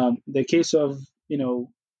 The case of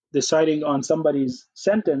deciding on somebody's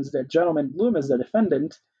sentence, that gentleman Loomis, the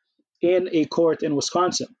defendant, in a court in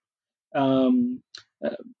Wisconsin. Um,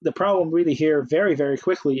 the problem really here, very, very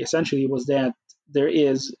quickly, essentially, was that there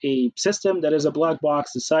is a system that is a black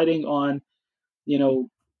box deciding on, you know,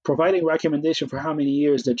 providing recommendation for how many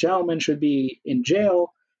years the gentleman should be in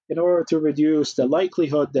jail in order to reduce the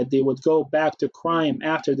likelihood that they would go back to crime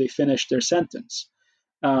after they finish their sentence.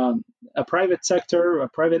 A private sector, a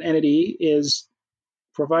private entity is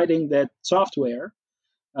providing that software,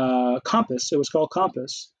 Compass, it was called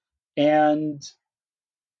Compass, and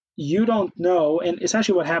you don't know. And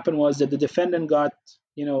essentially, what happened was that the defendant got,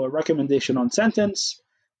 a recommendation on sentence.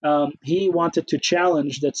 He wanted to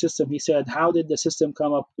challenge that system. He said, "How did the system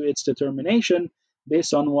come up to its determination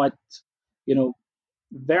based on what, you know,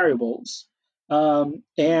 variables?"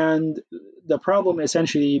 And the problem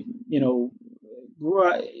essentially, it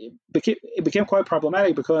became quite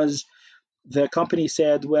problematic because the company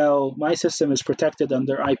said, "Well, my system is protected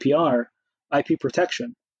under IPR, IP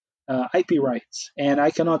protection." IP rights, and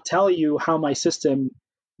I cannot tell you how my system,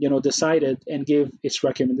 decided and gave its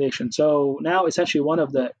recommendation. So now, essentially, one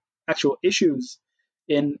of the actual issues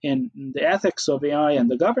in the ethics of AI and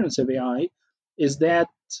the governance of AI is that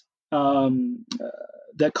um, uh,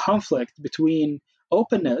 the conflict between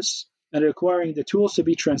openness and requiring the tools to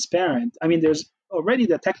be transparent. I mean, there's already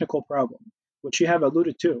the technical problem, which you have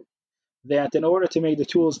alluded to, that in order to make the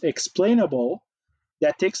tools explainable,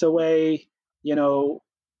 that takes away, you know,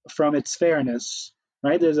 from its fairness,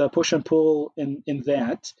 right? There's a push and pull in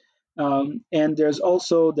that. And there's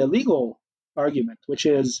also the legal argument, which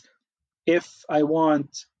is, if I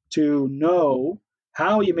want to know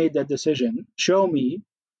how you made that decision, show me,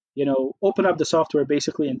 open up the software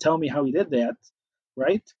basically and tell me how you did that,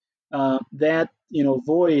 right? That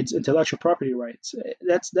voids intellectual property rights.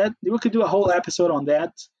 That we could do a whole episode on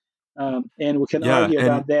that, and we can yeah, argue and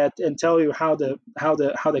about that and tell you how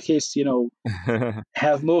the case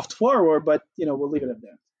have moved forward. But we'll leave it at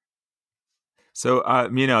that. so,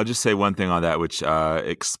 Mina, I'll just say one thing on that, which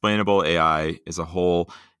explainable AI is a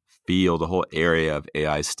whole field, a whole area of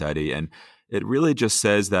AI study, and it really just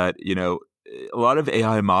says that a lot of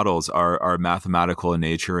AI models are mathematical in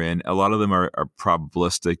nature, and a lot of them are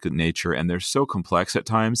probabilistic in nature, and they're so complex at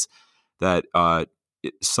times that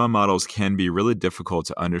some models can be really difficult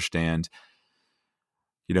to understand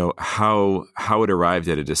how it arrived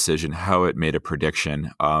at a decision, how it made a prediction,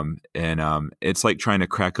 and it's like trying to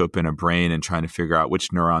crack open a brain and trying to figure out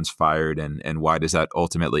which neurons fired and why does that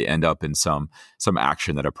ultimately end up in some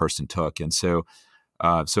action that a person took. And so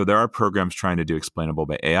there are programs trying to do explainable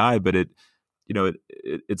by AI, but it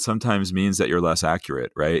sometimes means that you're less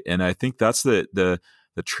accurate, right? And I think that's the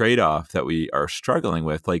trade-off that we are struggling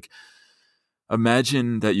with. Like,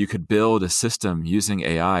 imagine that you could build a system using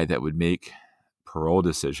AI that would make parole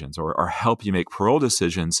decisions or help you make parole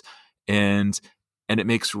decisions, and it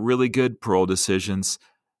makes really good parole decisions,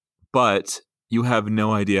 but you have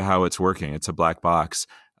no idea how it's working. It's a black box.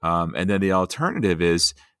 And then the alternative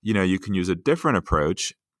is, you can use a different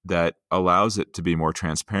approach that allows it to be more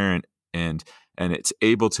transparent and it's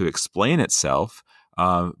able to explain itself.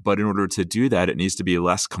 But in order to do that, it needs to be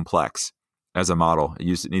less complex as a model.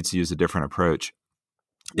 It needs to use a different approach.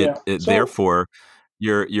 Yeah. It So therefore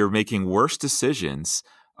you're making worse decisions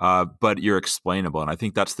but you're explainable. And I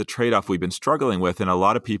think that's the trade-off we've been struggling with. And a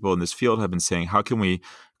lot of people in this field have been saying, how can we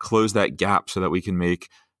close that gap so that we can make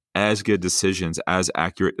as good decisions, as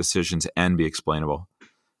accurate decisions, and be explainable?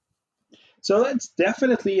 So that's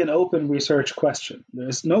definitely an open research question.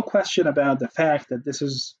 There's no question about the fact that this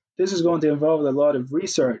is going to involve a lot of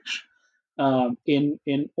research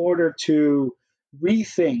in order to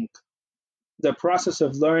rethink the process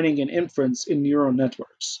of learning and inference in neural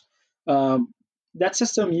networks. Um, that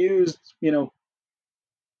system used, a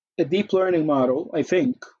deep learning model. I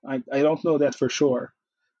think I don't know that for sure,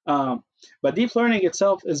 um, but deep learning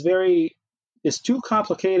itself is too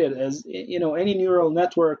complicated. As any neural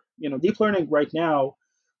network. Deep learning right now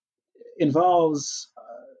involves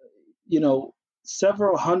you know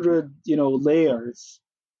several hundred layers.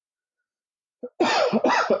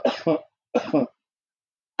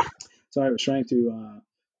 Sorry, I was trying to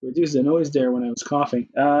reduce the noise there when I was coughing.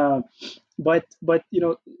 But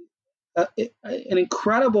an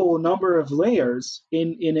incredible number of layers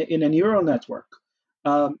in a neural network.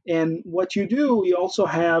 And what you do, you also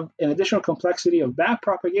have an additional complexity of back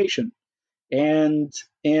propagation, and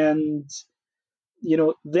that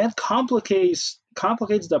complicates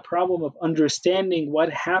the problem of understanding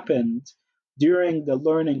what happened during the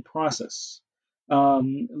learning process,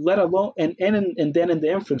 let alone and then in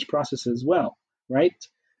the inference process as well, right?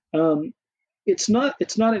 Um, it's not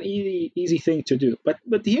an easy thing to do. But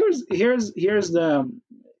here's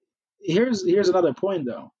another point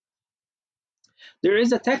though. There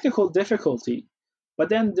is a technical difficulty, but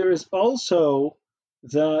then there is also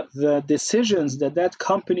the decisions that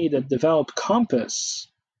company that developed Compass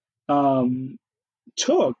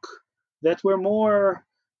took that were more,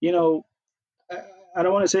 you know, I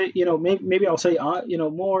don't want to say, maybe I'll say,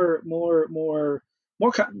 more,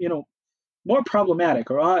 more problematic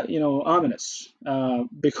or, ominous,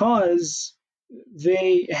 because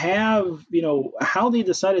they have, how they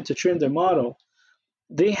decided to train their model.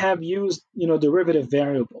 They have used, derivative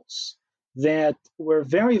variables that were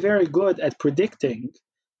very, very good at predicting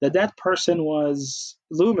that person was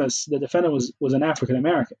Loomis, the defendant was an African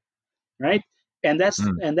American, right? And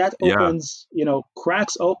that Yeah. opens,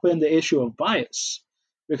 cracks open the issue of bias,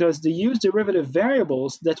 because they use derivative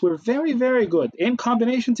variables that were very, very good in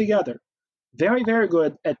combination together, very, very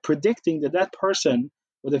good at predicting that person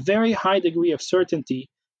with a very high degree of certainty,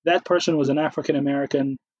 that person was an African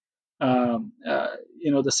American, the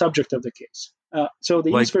subject of the case. So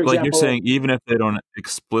they use, for Like you're example, saying, even if they don't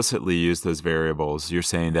explicitly use those variables, you're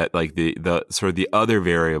saying that like the sort of the other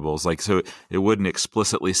variables, like so it wouldn't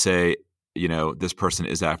explicitly say, this person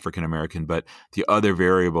is African American, but the other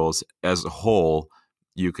variables as a whole,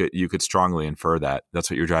 you could strongly infer that. That's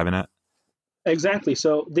what you're driving at? exactly.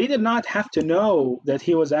 So they did not have to know that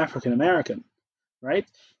he was African American, right?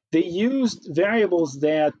 They used variables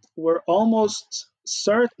that were almost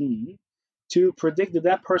certain to predict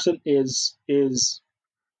that person is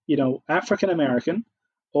African American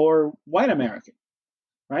or white American,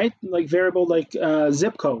 right? Like variable like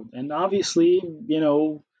zip code, and obviously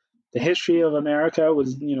the history of America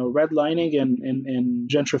was redlining and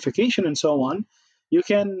gentrification and so on. You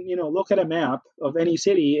can look at a map of any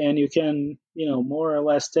city and you can more or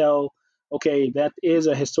less tell, okay, that is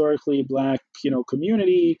a historically black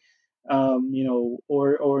community, or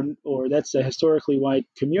that's a historically white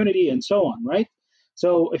community and so on, right?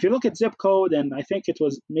 So if you look at zip code, and I think it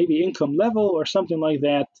was maybe income level or something like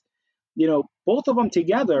that, both of them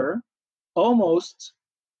together almost,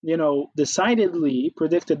 decidedly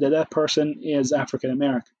predicted that person is African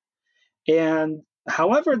American. And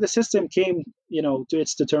however the system came, to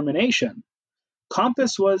its determination,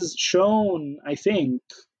 Compass was shown, I think,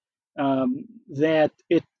 that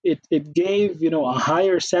it gave, a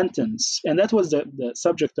higher sentence, and that was the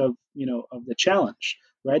subject of, of the challenge,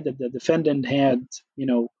 right? That the defendant had,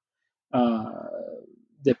 uh,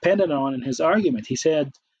 depended on in his argument. He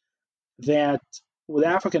said that with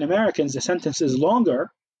African Americans, the sentence is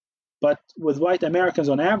longer, but with white Americans,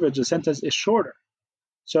 on average, the sentence is shorter.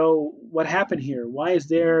 So what happened here? Why is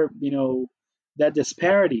there, that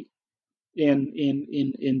disparity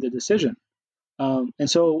in the decision? And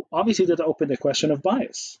so obviously that opened the question of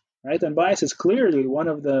bias, right? And bias is clearly one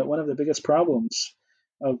of the biggest problems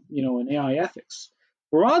of in AI ethics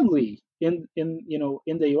broadly in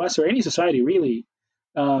the U.S. or any society really.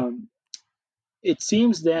 Um, it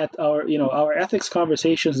seems that our ethics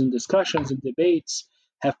conversations and discussions and debates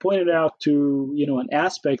have pointed out to an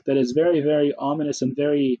aspect that is very, very ominous and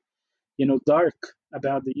very dark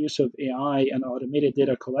about the use of AI and automated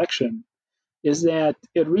data collection, is that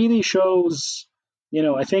it really shows,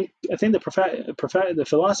 I think the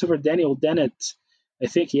philosopher Daniel Dennett, I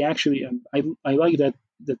think he actually, I like that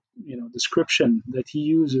description that he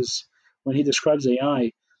uses when he describes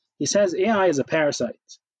AI. He says AI is a parasite,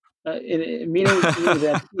 meaning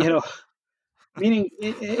that meaning,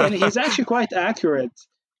 and he's actually quite accurate,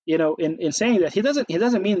 in saying that he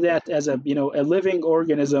doesn't mean that as a living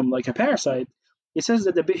organism like a parasite. He says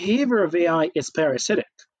that the behavior of AI is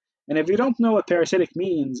parasitic, and if you don't know what parasitic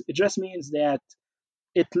means, it just means that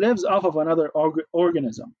it lives off of another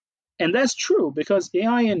organism, and that's true because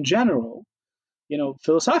AI in general,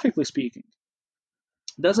 philosophically speaking,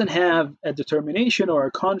 doesn't have a determination or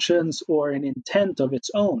a conscience or an intent of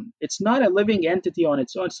its own. It's not a living entity on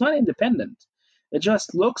its own. It's not independent. It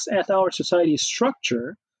just looks at our society's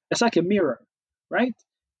structure. It's like a mirror, right?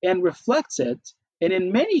 And reflects it. And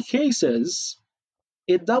in many cases,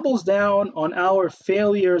 it doubles down on our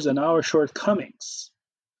failures and our shortcomings,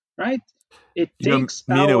 right? It takes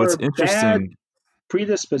Mina, what's our bad interesting.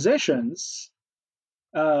 predispositions.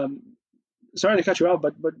 Um, Sorry to cut you off,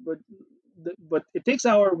 but it takes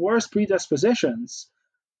our worst predispositions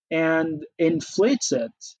and inflates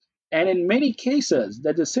it. And in many cases,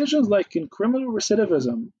 the decisions like in criminal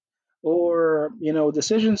recidivism, or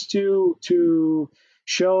decisions to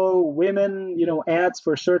show women ads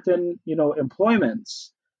for certain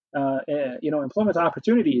employments, employment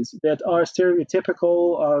opportunities that are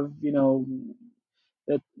stereotypical of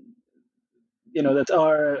that that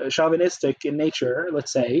are chauvinistic in nature,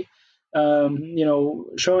 let's say,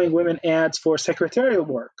 showing women ads for secretarial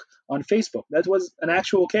work on Facebook. That was an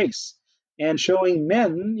actual case. And showing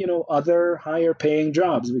men, other higher paying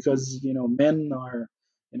jobs because, men are,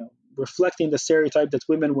 reflecting the stereotype that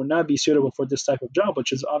women would not be suitable for this type of job,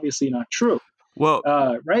 which is obviously not true. Well,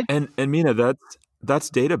 Right? and Mina, that's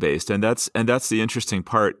data based, and that's the interesting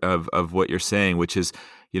part of what you're saying, which is,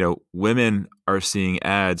 women are seeing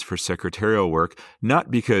ads for secretarial work not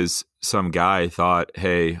because some guy thought,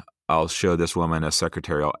 hey, I'll show this woman a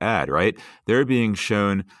secretarial ad, right? They're being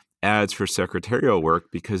shown ads for secretarial work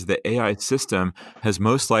because the AI system has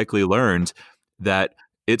most likely learned that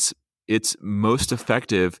it's most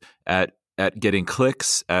effective at getting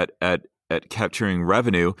clicks, at capturing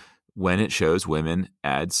revenue when it shows women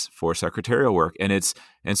ads for secretarial work. And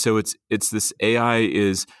so it's this AI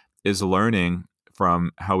is learning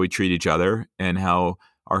from how we treat each other and how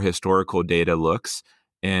our historical data looks,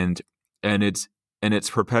 and it's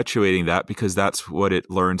perpetuating that because that's what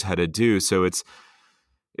it learns how to do. So it's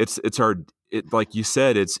our, like you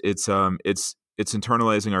said, it's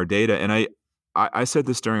internalizing our data. And I said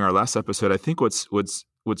this during our last episode. I think what's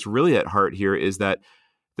really at heart here is that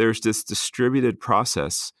there's this distributed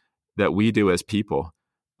process that we do as people,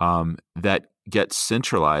 that gets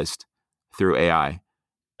centralized through AI,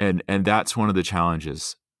 and that's one of the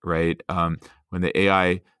challenges, right? When the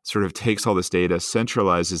AI sort of takes all this data,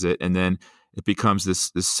 centralizes it, and then it becomes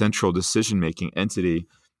this central decision making entity,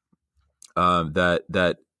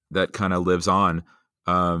 that kind of lives on,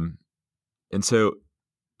 and so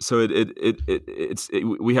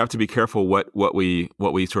we have to be careful what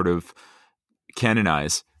we sort of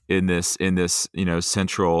canonize in this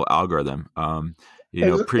central algorithm.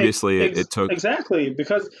 Previously it took. Exactly,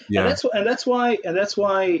 because Yeah. that's why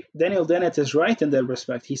Daniel Dennett is right in that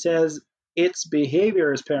respect. He says its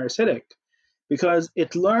behavior is parasitic because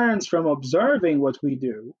it learns from observing what we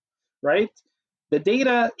do, right? The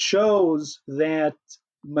data shows that,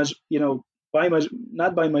 not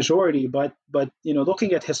by majority, but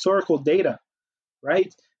looking at historical data,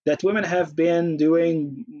 right? That women have been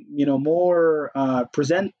doing, more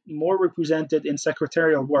represented in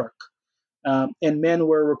secretarial work, and men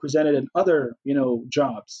were represented in other,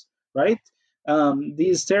 jobs, right?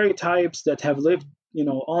 These stereotypes that have lived,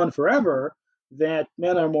 on forever, that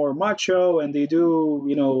men are more macho and they do,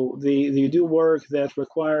 they do work that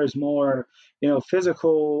requires more,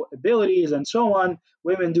 physical abilities and so on.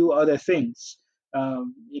 Women do other things,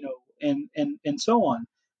 and so on.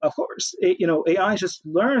 Of course, AI just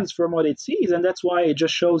learns from what it sees, and that's why it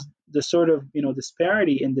just shows the sort of,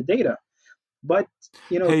 disparity in the data. But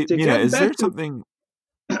Hey, to Mina, get is there back to something?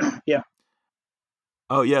 yeah.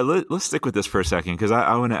 Oh yeah, let's stick with this for a second because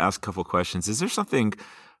I want to ask a couple questions. Is there something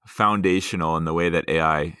foundational in the way that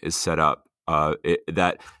AI is set up,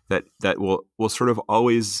 that will sort of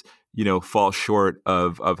always fall short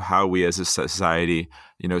of how we as a society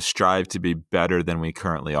strive to be better than we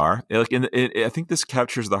currently are? Like I think this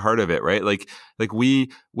captures the heart of it, right? Like we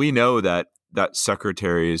know that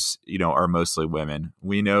secretaries are mostly women.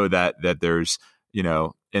 We know that there's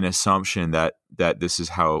an assumption that this is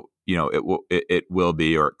how it will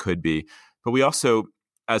be or it could be, but we also,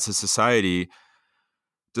 as a society,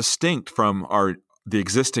 distinct from the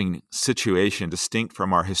existing situation distinct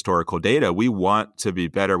from our historical data. We want to be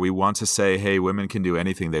better. We want to say, hey, women can do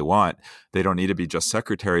anything they want. They don't need to be just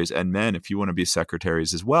secretaries. And men, if you want to be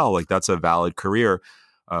secretaries as well, like that's a valid career.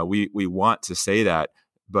 We want to say that,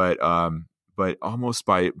 but almost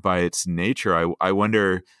by its nature, I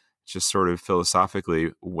wonder, just sort of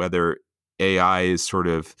philosophically, whether AI is sort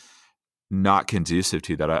of not conducive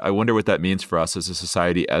to that. I wonder what that means for us as a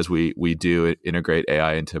society as we do integrate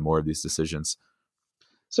AI into more of these decisions.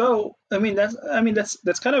 So that's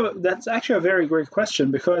actually a very great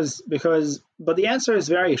question, but the answer is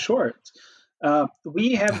very short.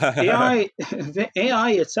 We have AI. The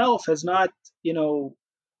AI itself has not,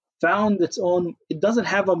 found its own. It doesn't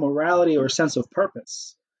have a morality or sense of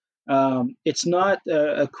purpose. It's not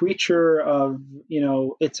a creature of,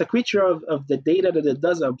 it's a creature of the data that it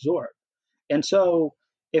does absorb. And so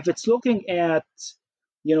if it's looking at,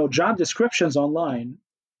 job descriptions online,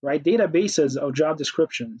 right, databases of job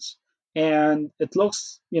descriptions, and it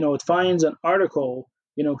looks, it finds an article,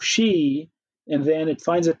 she, and then it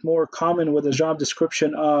finds it more common with a job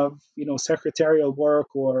description of, secretarial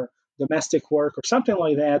work or domestic work or something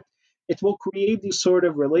like that, it will create these sort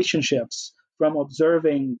of relationships from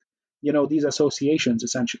observing, these associations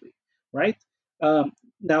essentially, right?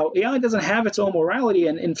 Now, AI doesn't have its own morality,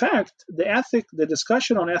 and in fact, the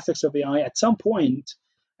discussion on ethics of AI at some point,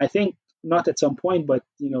 I think not at some point, but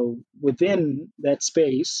within that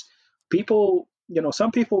space, people,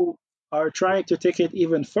 some people are trying to take it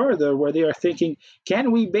even further, where they are thinking,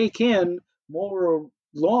 can we bake in more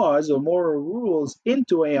laws or more rules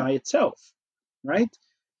into AI itself, right?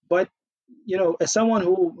 But as someone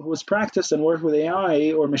who's practiced and worked with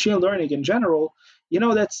AI or machine learning in general,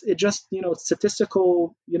 that's it. Just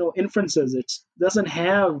statistical inferences. It doesn't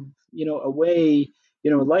have a way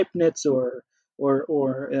Leibniz or the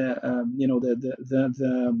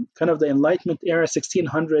kind of the Enlightenment era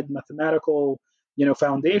 1600 mathematical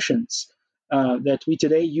foundations that we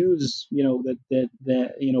today use. That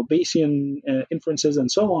Bayesian inferences and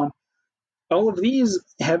so on. All of these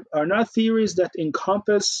are not theories that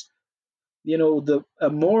encompass a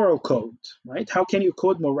moral code, right? How can you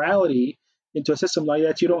code morality into a system like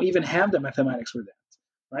that? You don't even have the mathematics for that,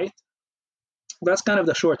 right? That's kind of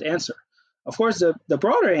the short answer. Of course, the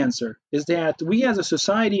broader answer is that we as a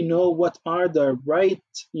society know what are the right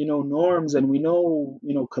norms, and we know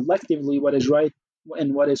collectively what is right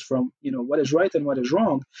and what is what is right and what is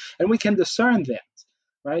wrong, and we can discern that,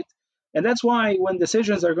 right? And that's why when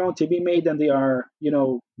decisions are going to be made and they are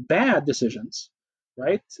bad decisions,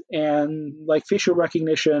 right? And like facial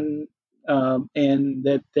recognition, and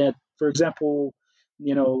that for example,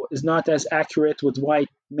 is not as accurate with white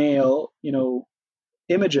male,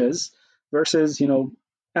 images versus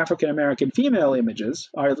African American female images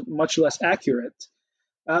are much less accurate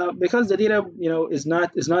because the data is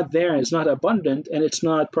not there, and it's not abundant, and it's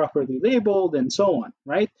not properly labeled, and so on,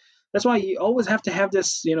 right? That's why you always have to have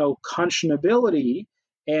this conscionability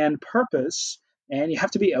and purpose, and you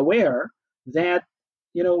have to be aware that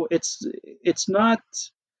it's not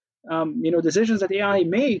decisions that AI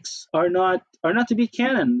makes are not to be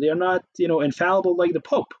canon. They are not infallible like the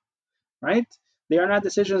Pope, right? They are not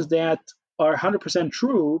decisions that are 100%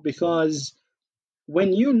 true, because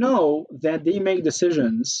when you know that they make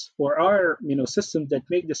decisions, or are systems that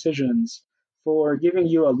make decisions for giving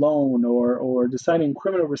you a loan, or deciding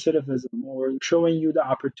criminal recidivism, or showing you the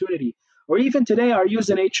opportunity, or even today are used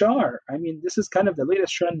in HR. I mean, this is kind of the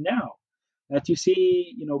latest trend now, that you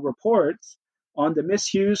see reports on the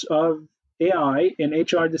misuse of AI in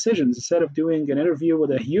HR decisions. Instead of doing an interview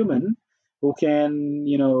with a human who can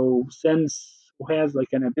sense, who has like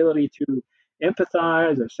an ability to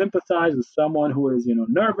empathize or sympathize with someone who is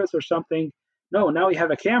nervous or something. No, now we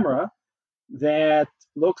have a camera that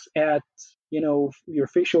looks at your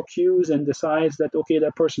facial cues and decides that, okay,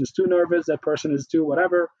 that person is too nervous, that person is too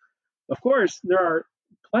whatever. Of course, there are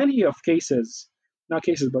plenty of cases, not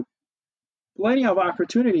cases, but plenty of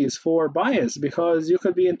opportunities for bias, because you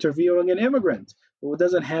could be interviewing an immigrant who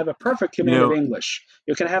doesn't have a perfect command of English.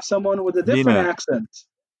 You can have someone with a different accent.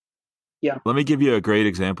 Yeah. Let me give you a great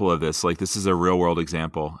example of this. Like, this is a real world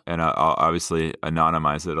example, and I'll obviously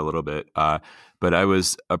anonymize it a little bit. But I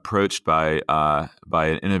was approached by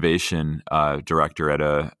an innovation director at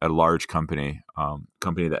a large company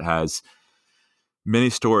that has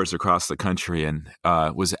many stores across the country, and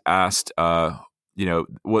was asked,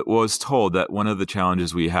 what was told that one of the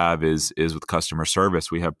challenges we have is with customer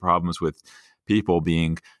service. We have problems with people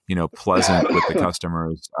being pleasant with the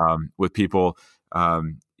customers, with people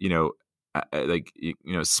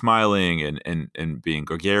smiling and being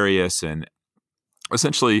gregarious, and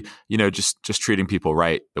essentially, just treating people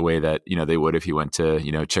right the way that, they would if you went to,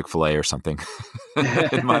 Chick-fil-A or something.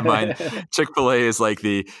 In my mind, Chick-fil-A is like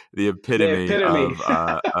the The epitome epitome.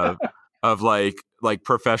 of like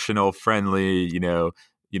professional, friendly, you know,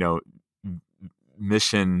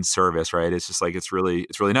 mission service, right? It's just like it's really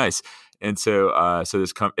nice. And so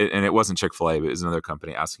and it wasn't Chick-fil-A, but it was another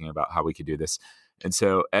company asking about how we could do this. And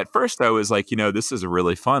so at first I was like, this is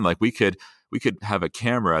really fun. Like we could have a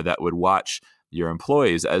camera that would watch your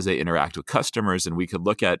employees as they interact with customers, and we could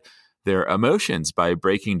look at their emotions by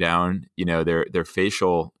breaking down, their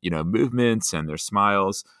facial, movements and their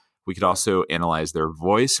smiles. We could Yeah. also analyze their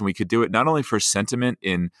voice, and we could do it not only for sentiment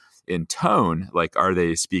in tone, like are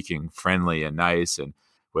they speaking friendly and nice and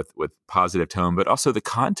with positive tone, but also the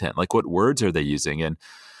content, like what words are they using and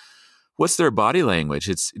what's their body language.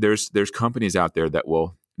 There's companies out there that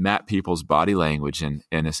will map people's body language, and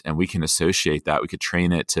we can associate that. We could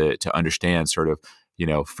train it to understand sort of,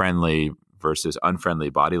 friendly versus unfriendly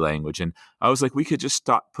body language. And I was like, we could just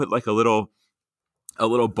put like a little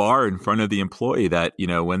bar in front of the employee that,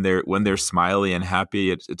 when they're smiley and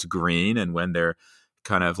happy, it's green, and when they're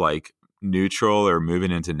kind of like neutral or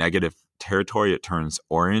moving into negative territory, it turns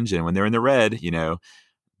orange, and when they're in the red,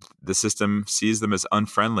 the system sees them as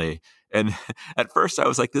unfriendly. And at first I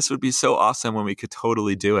was like, this would be so awesome when we could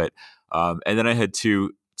totally do it. And then I had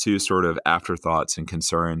two sort of afterthoughts and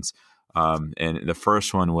concerns. And the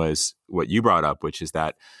first one was what you brought up, which is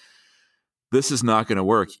that this is not going to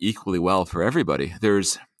work equally well for everybody.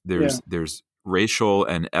 There's Yeah. there's there's racial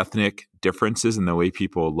and ethnic differences in the way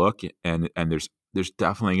people look, and there's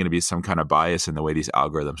definitely going to be some kind of bias in the way these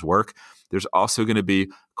algorithms work. There's also going to be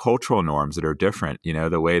cultural norms that are different.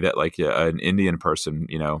 The way that like an Indian person,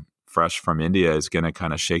 fresh from India is going to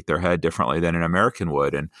kind of shake their head differently than an American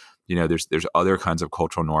would, and there's other kinds of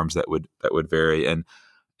cultural norms that would vary. And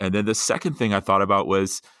then the second thing I thought about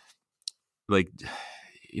was like,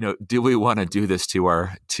 do we want to do this to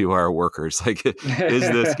our workers? Like, is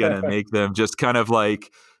this going to make them just kind of like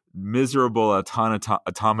miserable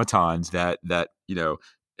automatons that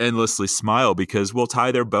endlessly smile because we'll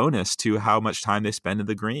tie their bonus to how much time they spend in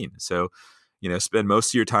the green? So, spend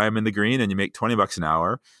most of your time in the green and you make $20 an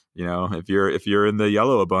hour. If you're in the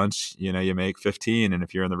yellow a bunch, you make 15, and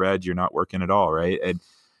if you're in the red, you're not working at all, right? And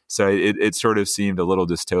so it sort of seemed a little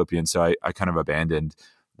dystopian. So I kind of abandoned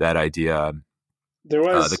that idea. There The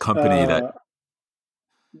was company that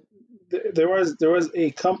there was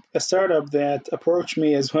a startup that approached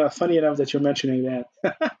me as well. Funny enough that you're mentioning that.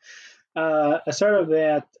 A startup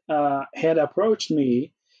that had approached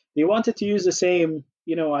me. They wanted to use the same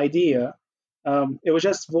idea. It was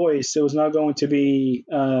just voice. It was not going to be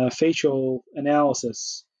facial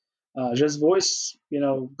analysis. Just voice.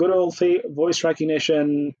 Good old voice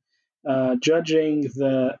recognition, judging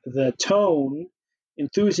the tone,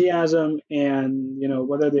 enthusiasm, and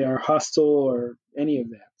whether they are hostile or any of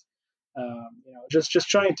that. Just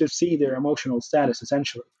trying to see their emotional status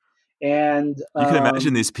essentially. And you can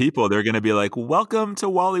imagine these people, they're going to be like, "Welcome to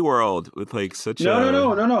Wally World," with like such no, no, a.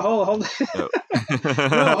 no, no, no, hold Oh.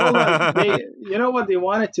 no, hold on. What they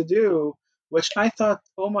wanted to do, which I thought,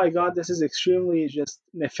 oh my god, this is extremely just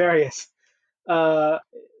nefarious. Uh,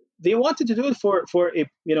 they wanted to do it for a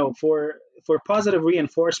for positive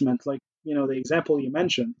reinforcement, like the example you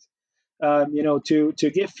mentioned. To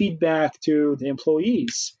give feedback to the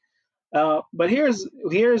employees. But here's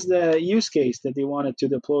the use case that they wanted to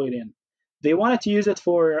deploy it in. They wanted to use it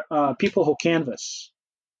for people who canvass,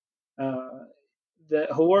 uh,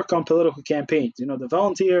 who work on political campaigns. The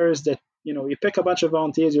volunteers that you pick a bunch of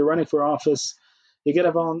volunteers. You're running for office. You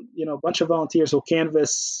get bunch of volunteers who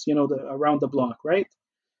canvass around the block, right?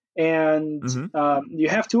 And Hmm. you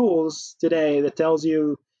have tools today that tells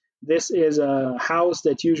you this is a house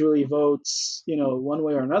that usually votes one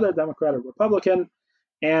way or another, Democrat or Republican,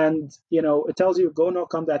 and it tells you go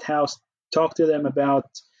knock on that house, talk to them about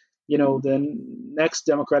the next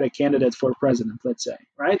Democratic candidate for president, let's say,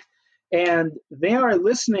 right? And they are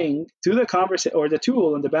listening to the conversation, or the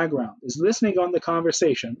tool in the background is listening on the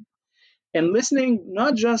conversation, and listening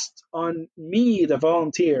not just on me, the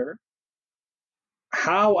volunteer,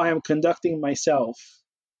 how I am conducting myself,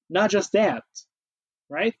 not just that,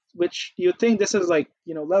 right? Which you think this is like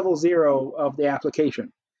level zero of the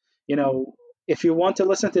application. you know, if you want to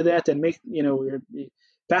listen to that and make,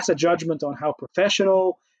 pass a judgment on how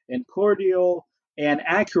professional and cordial and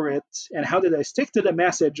accurate and how did I stick to the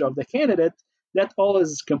message of the candidate, that all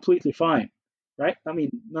is completely fine, right? I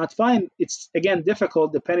mean, not fine. It's again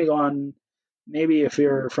difficult depending on maybe if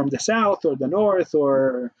you're from the south or the north,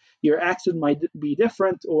 or your accent might be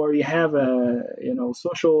different, or you have a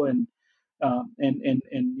social and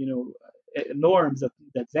norms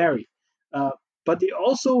that vary. Uh, but they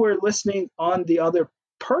also were listening on the other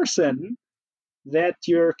person that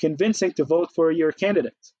you're convincing to vote for your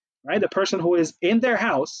candidate, right? The person who is in their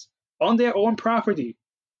house on their own property,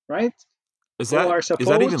 right? Who are Is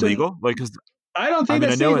that supposed even to. legal? Like, 'cause I don't I think mean,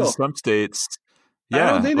 I that's know in legal. some states, I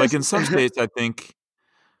don't yeah, think like that's. in some states, I think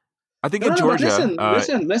No, in no, no. But Georgia,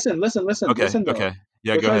 okay, listen though, okay,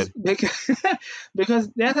 yeah, go because ahead. because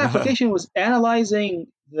that application was analyzing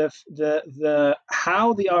the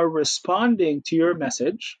how they are responding to your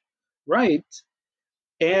message, right?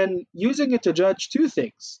 And using it to judge two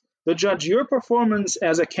things: to judge your performance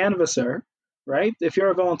as a canvasser, right? If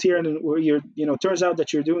you're a volunteer and you're, turns out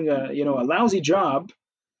that you're doing a lousy job,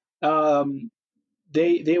 um,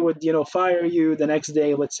 they would, fire you the next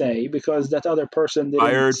day, let's say, because that other person didn't.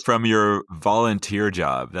 Fired from your volunteer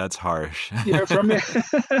job. That's harsh. From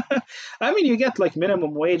I mean, you get like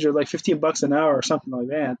minimum wage or like 15 bucks an hour or something like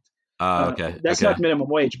that. Okay, That's okay, not minimum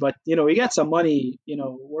wage, but you get some money,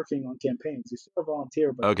 working on campaigns. You still a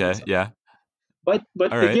volunteer, but you get okay, some money. yeah, But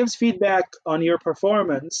all it right. gives feedback on your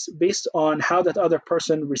performance based on how that other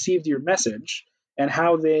person received your message and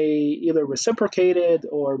how they either reciprocated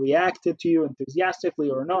or reacted to you enthusiastically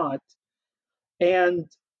or not. And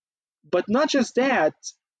but not just that,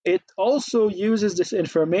 it also uses this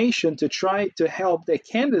information to try to help the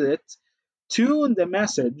candidate tune the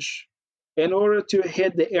message in order to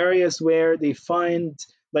hit the areas where they find,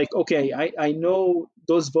 like, okay, I know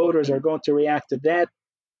those voters are going to react to that,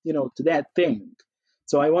 to that thing.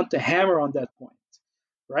 So I want to hammer on that point,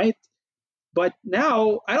 right? But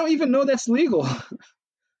now I don't even know that's legal.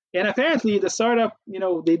 And apparently the startup,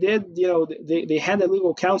 they did, they had a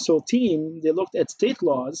legal counsel team. They looked at state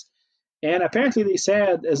laws, and apparently they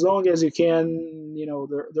said as long as you can,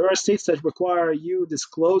 there are states that require you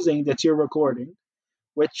disclosing that you're recording,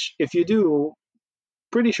 which if you do,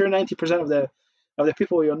 pretty sure 90% of the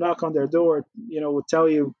people you'll knock on their door, will tell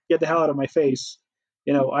you, get the hell out of my face.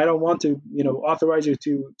 I don't want to, authorize you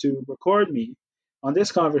to record me on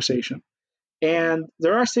this conversation. And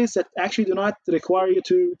there are states that actually do not require you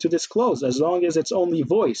to disclose as long as it's only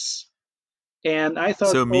voice. And I thought,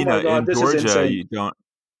 So oh my Mina, God, this is insane.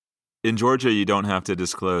 In Georgia you don't have to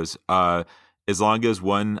disclose. As long as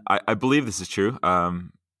I believe this is true. At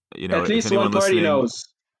If least one anyone party listening, knows,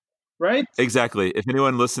 right? exactly. If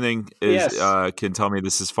anyone listening is Yes. can tell me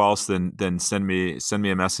this is false, then send me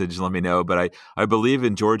a message and let me know. But I believe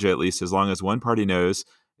in Georgia, at least, as long as one party knows,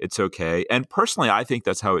 it's okay. And personally, I think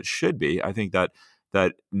that's how it should be. I think that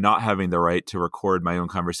not having the right to record my own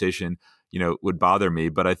conversation, would bother me.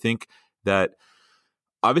 But I think that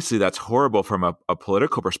obviously that's horrible from a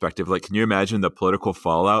political perspective. Like, can you imagine the political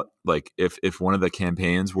fallout? Like, if one of the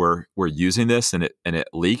campaigns were using this and it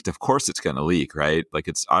leaked, of course it's going to leak, right? Like,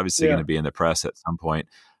 it's obviously going Yeah. to be in the press at some point.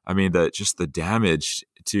 I mean, the damage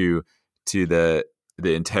to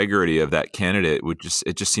the integrity of that candidate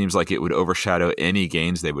it just seems like it would overshadow any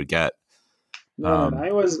gains they would get. No, no, no. Um,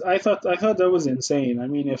 I thought that was insane. I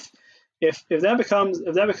mean, if that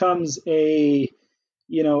becomes a,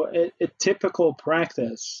 a typical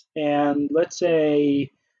practice, and let's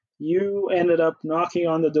say you ended up knocking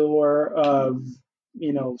on the door of,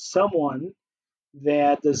 someone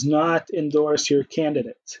that does not endorse your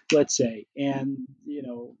candidate, let's say, and,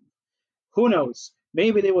 who knows,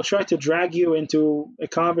 maybe they will try to drag you into a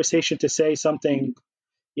conversation to say something,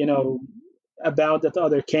 you know about that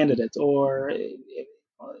other candidate, or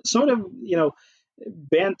sort of,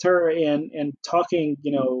 banter and talking,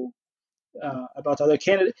 about other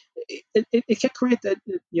candidates. It can create a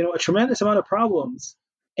tremendous amount of problems.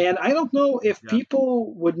 And I don't know if yeah.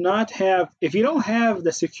 people would not have, if you don't have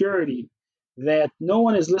the security that no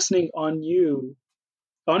one is listening on you,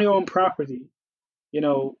 on your own property, you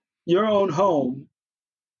know your own home.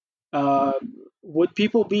 uh, would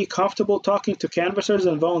people be comfortable talking to canvassers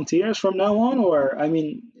and volunteers from now on? Or, I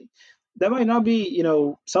mean, that might not be,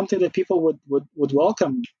 something that people would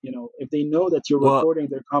welcome, if they know that you're Well, recording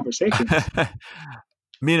their conversations.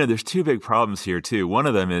 Mina, there's two big problems here too. One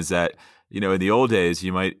of them is that in the old days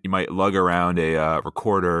you might lug around a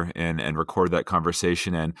recorder and record that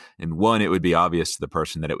conversation, and one, it would be obvious to the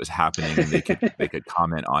person that it was happening and they could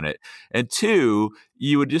comment on it, and two,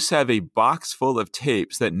 you would just have a box full of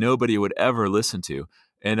tapes that nobody would ever listen to.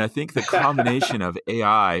 And I think the combination of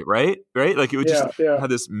AI, right, like it would just Yeah, yeah. have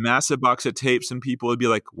this massive box of tapes, and people would be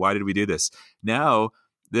like, "Why did we do this?" Now,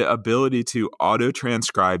 the ability to auto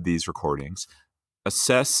transcribe these recordings,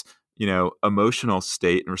 assess, emotional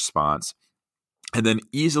state and response, and then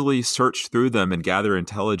easily search through them and gather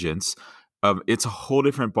intelligence. It's a whole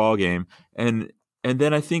different ballgame. And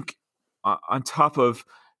then I think on top of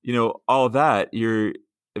all of that,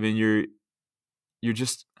 I mean, you're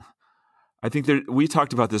just. I think we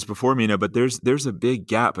talked about this before, Mina, but there's a big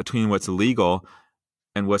gap between what's legal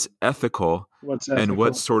and what's ethical, What's and what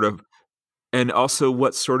ethical? sort of and also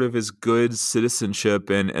what sort of is good citizenship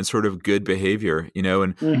and sort of good behavior,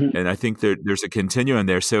 Hmm. and I think there's a continuum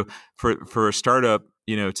there. So for a startup,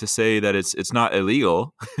 to say that it's not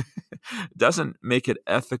illegal doesn't make it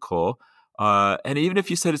ethical. And even if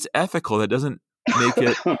you said it's ethical, that doesn't make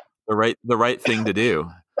it the right thing to do.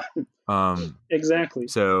 Um, Exactly.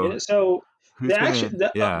 so Yeah, so who's the gonna? actually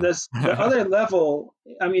the Yeah, the other level.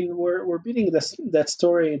 I mean, we're beating this that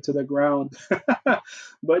story into the ground,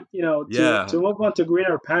 but yeah. to move on to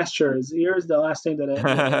greener pastures. Here's the last thing that I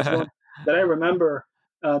was going that I remember.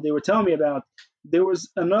 They were telling me about. There was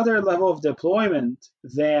another level of deployment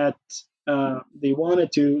that they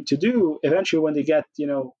wanted to do eventually when they get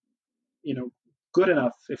good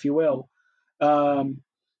enough, if you will. Um,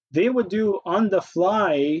 they would do on the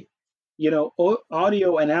fly,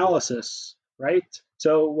 audio analysis, right?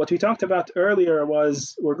 So what we talked about earlier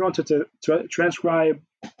was we're going to transcribe,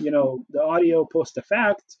 the audio post the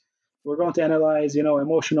fact. We're going to analyze,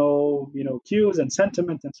 emotional, cues and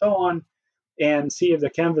sentiment and so on, and see if the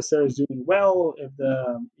canvasser is doing well, if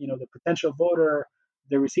the potential voter,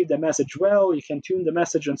 they received the message well, you can tune the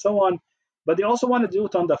message and so on. But they also want to do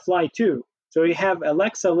it on the fly too. So you have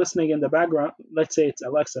Alexa listening in the background. Let's say it's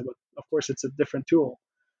Alexa, but of course it's a different tool.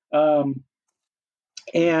 Um,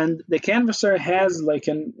 and the canvasser has like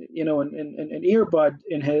an earbud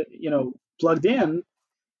in his, plugged in,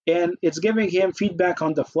 and it's giving him feedback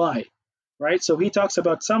on the fly, right? So he talks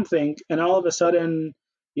about something, and all of a sudden,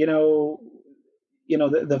 you know,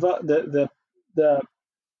 the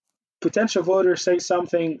potential voter says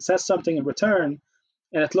something in return,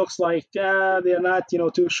 and it looks like they're not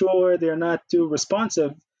too sure, they're not too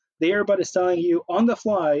responsive. The earbud is telling you on the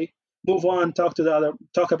fly, move on,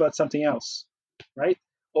 talk about something else, right?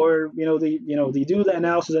 Or they do the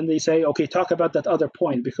analysis and they say, okay, talk about that other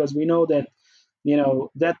point because we know that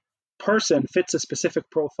that person fits a specific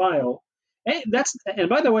profile. And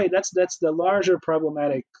by the way, that's the larger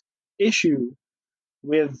problematic issue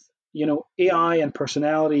with AI and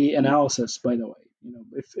personality analysis. By the way,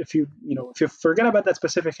 if you forget about that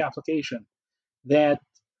specific application, that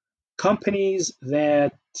companies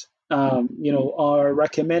that are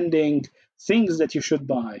recommending things that you should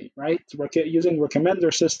buy, right? Using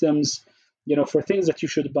recommender systems, for things that you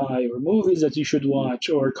should buy, or movies that you should watch,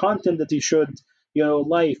 or content that you should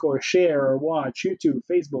like or share or watch, YouTube,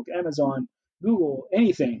 Facebook, Amazon, Google,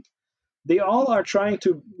 anything. They all are trying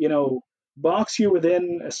to box you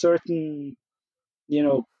within a certain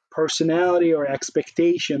personality or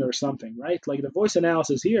expectation or something, right? Like the voice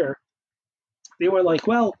analysis here, they were like,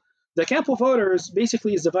 well, the camp of voters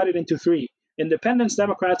basically is divided into three: independents,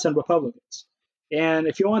 Democrats, and Republicans. And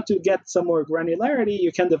if you want to get some more granularity,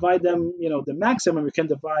 you can divide them, the maximum you can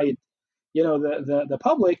divide, the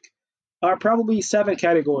public are probably seven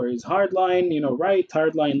categories: hardline, right;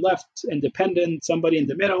 hardline left; independent; somebody in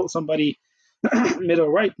the middle; somebody middle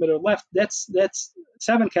right; middle left. That's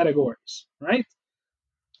seven categories, right?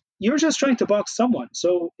 You're just trying to box someone.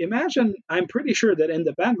 So imagine, I'm pretty sure that in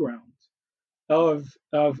the background of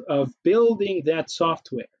building that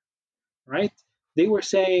software, right? They were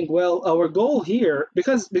saying, well, our goal here,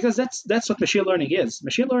 because that's what machine learning is.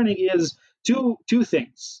 Machine learning is two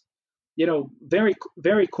things, very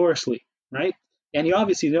very coarsely, right? And you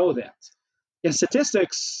obviously know that in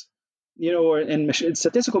statistics, or in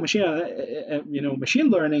statistical machine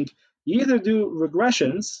learning, you either do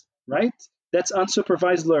regressions, right? That's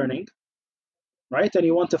unsupervised learning, right? And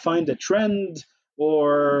you want to find a trend,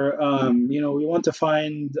 or you want to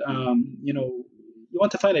find you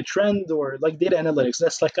want to find a trend, or like data analytics.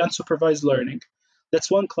 That's like unsupervised learning.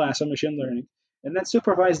 That's one class of machine learning. And then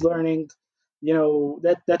supervised learning,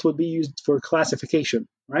 that would be used for classification,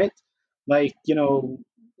 right? Like you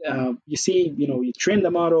see, you train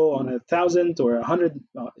the model on 1,000 or 100,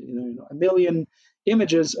 a million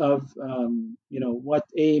images of what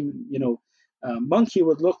a monkey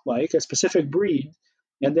would look like, a specific breed,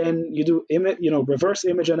 and then you do reverse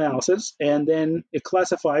image analysis, and then it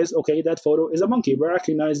classifies. Okay, that photo is a monkey. We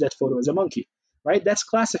recognize that photo as a monkey, right? That's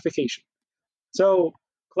classification. So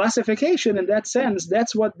classification, in that sense,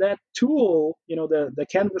 that's what that tool, the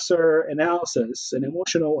canvasser analysis and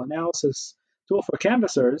emotional analysis tool for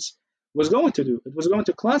canvassers was going to do. It was going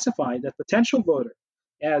to classify that potential voter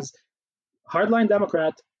as hardline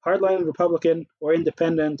Democrat, hardline Republican, or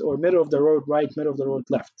independent, or middle of the road right, middle of the road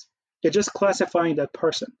left. It's just classifying that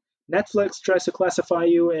person. Netflix tries to classify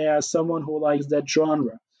you as someone who likes that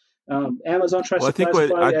genre. Amazon tries Well, I to think what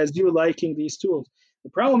classify I as you liking these tools. The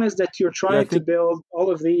problem is that you're Yeah, I trying to think build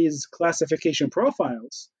all of these classification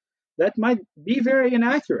profiles that might be very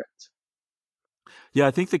inaccurate. Yeah,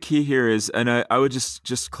 I think the key here is, and I would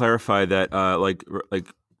just clarify that like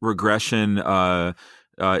regression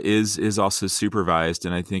is also supervised,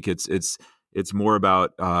 and I think it's more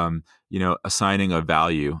about assigning a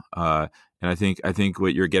value. And I think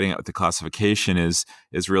what you're getting at with the classification is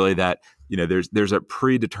really that there's a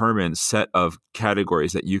predetermined set of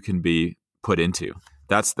categories that you can be put into.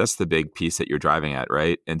 That's the big piece that you're driving at,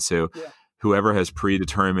 right? And so Yeah. whoever has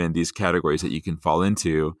predetermined these categories that you can fall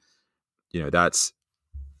into, that's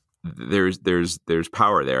there's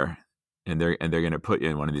power there, and they're going to put you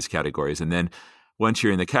in one of these categories. And then once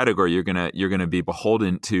you're in the category, you're going to be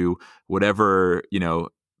beholden to whatever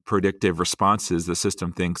predictive responses the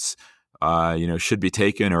system thinks should be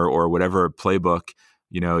taken, or whatever playbook,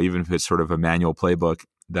 even if it's sort of a manual playbook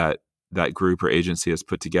that group or agency has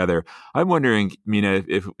put together. I'm wondering, Mina,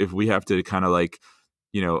 if we have to kind of like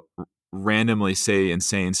you know randomly say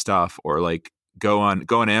insane stuff, or like go on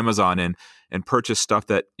Amazon and purchase stuff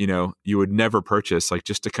that you would never purchase, like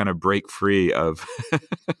just to kind of break free of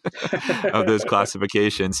of those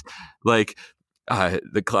classifications. Like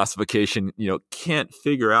the classification can't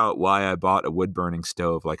figure out why I bought a wood burning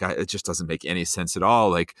stove. Like it just doesn't make any sense at all.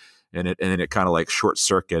 Like and then it kind of like short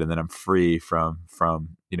circuit, and then I'm free from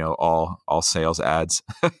all sales ads.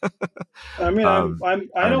 I mean, um I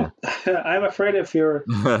I don't, I'm afraid know.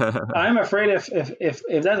 I'm afraid if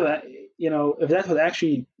that would, if that would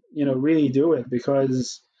actually, really do it,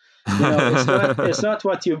 because, it's not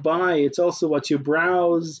what you buy, it's also what you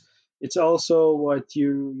browse. It's also what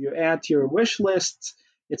you add to your wish list.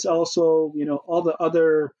 It's also, all the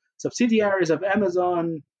other subsidiaries of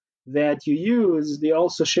Amazon that you use, they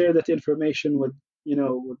also share that information with,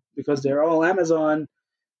 because they're all Amazon.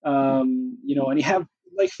 And you have,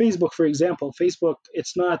 like, Facebook, for example. Facebook,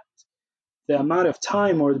 it's not the amount of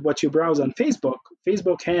time or what you browse on Facebook.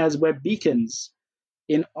 Facebook has web beacons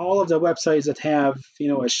in all of the websites that have,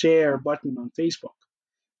 a share button on Facebook,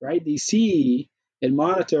 right? They see and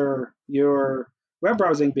monitor your web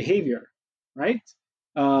browsing behavior, right?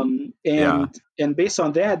 Um, Yeah. and and based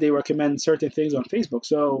on that, they recommend certain things on Facebook.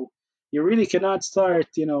 So you really cannot start,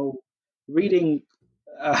 reading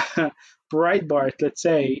uh, Breitbart, let's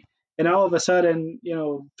say, and all of a sudden,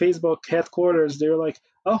 Facebook headquarters, they're like,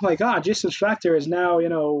 "Oh my God, Jason Schrachter is now,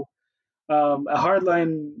 a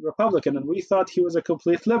hardline Republican, and we thought he was a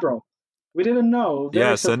complete liberal. We didn't know. Yeah,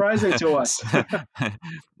 Very surprising to us."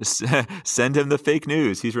 send him the fake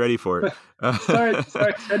news. He's ready for Start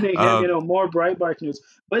it. sending him, more Breitbart news,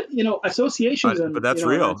 but associations, But and that's and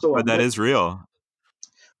real. so But on. that But is real.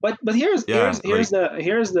 but here's Yeah, like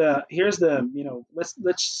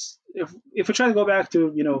let's if we try to go back to,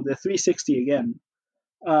 the 360 again.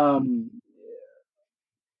 Um,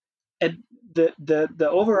 and the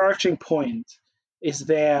overarching point is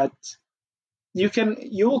that you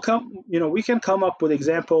will come we can come up with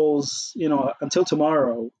examples, until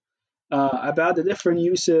tomorrow, about the different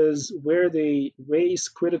uses where they raise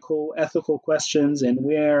critical ethical questions, and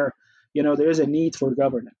where, there is a need for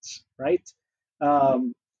governance, right?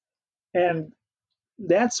 um, and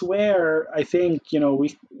that's where I think,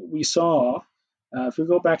 we saw, if we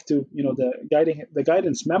go back to, the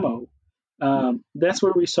guidance memo. That's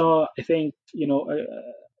where we saw, I think,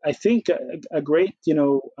 a great,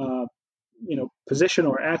 position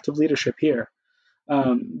or act of leadership here.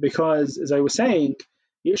 Because, as I was saying,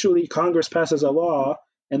 usually Congress passes a law,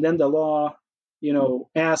 and then the law,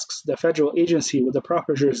 asks the federal agency with the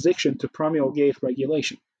proper jurisdiction to promulgate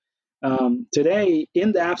regulation. Today,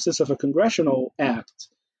 in the absence of a congressional act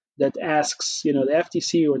that asks, the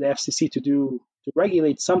FTC or the FCC to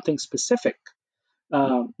regulate something specific,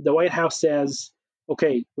 the White House says,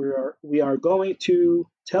 "Okay, we are going to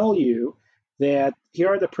tell you that here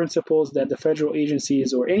are the principles that the federal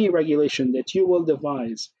agencies or any regulation that you will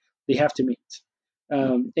devise, they have to meet."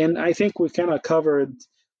 And I think we kind of covered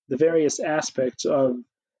the various aspects of,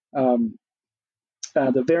 um,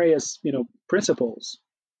 the various, principles,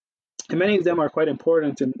 and many of them are quite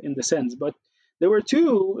important in the sense. But there were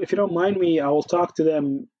two, if you don't mind me, I will talk to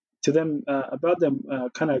them about them,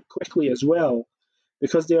 kind of quickly as well,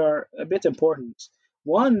 because they are a bit important.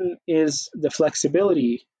 One is the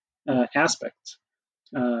flexibility aspect,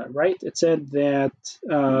 right? It said that,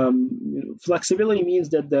 flexibility means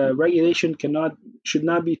that the regulation should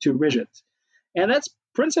not be too rigid, and that's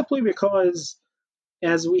principally because,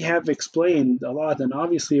 as we have explained a lot, and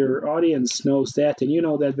obviously your audience knows that, and you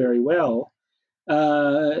know that very well,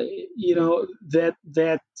 uh, that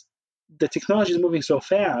the technology is moving so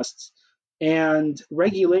fast, and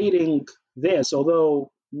regulating this,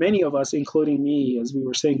 although many of us, including me, as we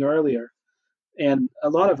were saying earlier, and a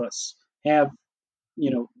lot of us have,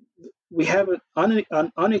 you know, we have an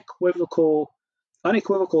unequivocal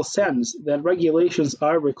sense that regulations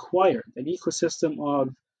are required, an ecosystem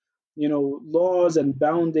of, laws and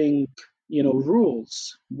bounding,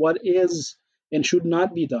 rules, what is and should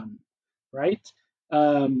not be done, right,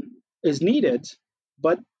 is needed.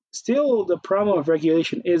 But still, the problem of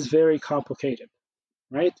regulation is very complicated,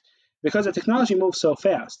 right? Because the technology moves so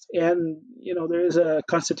fast, and there is a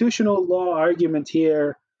constitutional law argument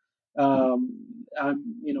here. I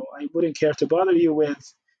wouldn't care to bother you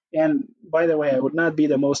with. And by the way, I would not be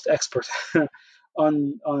the most expert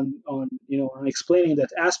on explaining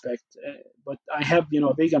that aspect, but I have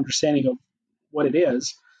a big understanding of what it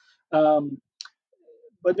is. Um,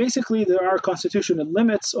 but basically, there are constitutional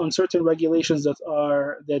limits on certain regulations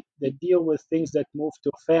that deal with things that move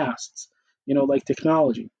too fast, like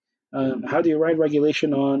technology. How do you write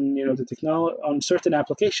regulation on the technology on certain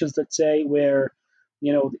applications, let's say, where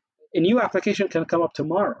you know a new application can come up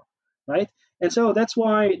tomorrow, right? And so that's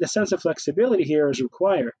why the sense of flexibility here is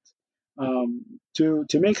required, to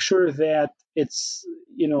make sure that it's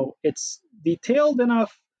detailed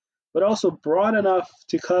enough, but also broad enough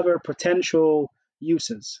to cover potential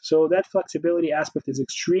uses. So that flexibility aspect is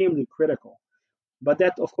extremely critical. But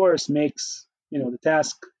that, of course, makes the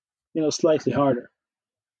task slightly harder.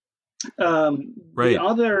 Um, the Right.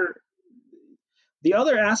 other the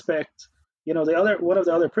other aspect, the other one of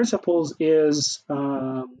the other principles is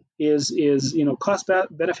cost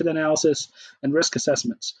benefit analysis and risk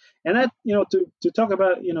assessments. And that, to talk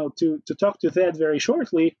about, to talk to that very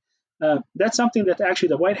shortly, that's something that actually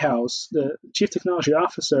the White House, the Chief Technology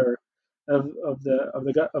Officer of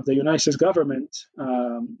the United States government,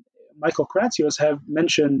 Michael Kratsios, have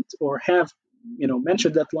mentioned, or have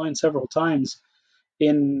mentioned that line several times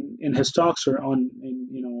in his talks, or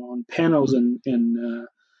on panels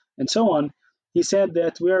and so on. He said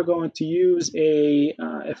that we are going to use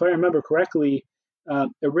if I remember correctly, a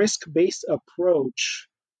risk-based approach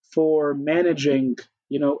for managing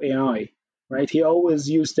AI. Right? He always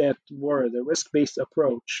used that word, a risk-based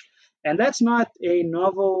approach, and that's not a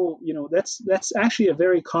novel. That's actually a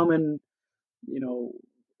very common you know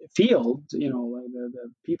field, like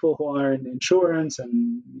the people who are in insurance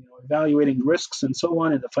and evaluating risks and so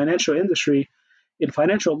on in the financial industry, in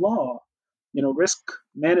financial law, risk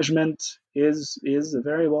management is a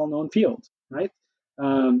very well known field, right?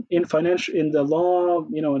 In the law,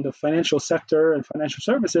 in the financial sector and financial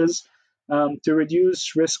services, to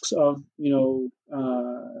reduce risks of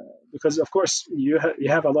because of course you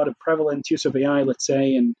have a lot of prevalent use of AI, let's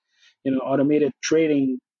say, in automated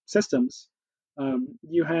trading systems.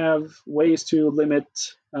 You have ways to limit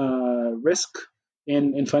risk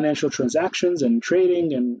in financial transactions and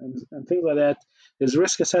trading and things like that. There's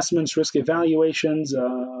risk assessments, risk evaluations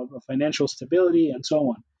of financial stability, and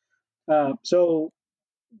so on. So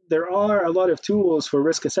there are a lot of tools for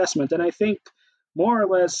risk assessment, and I think more or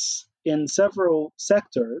less in several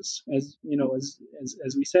sectors, as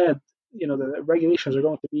we said, the regulations are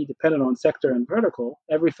going to be dependent on sector and vertical.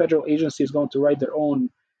 Every federal agency is going to write their own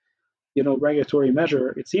regulatory measure,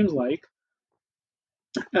 it seems like.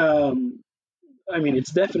 um, I mean,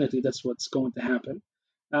 it's definitely that's what's going to happen.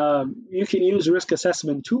 You can use risk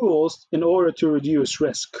assessment tools in order to reduce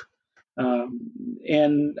risk,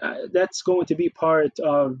 and that's going to be part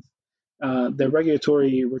of the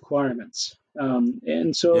regulatory requirements. And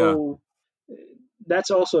Yeah. so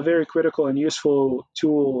that's also a very critical and useful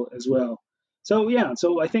tool as well. So yeah,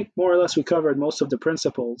 so I think more or less we covered most of the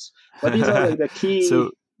principles, but these are like the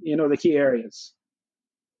so key, the key areas.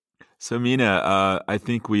 So Mina, I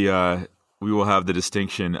think we will have the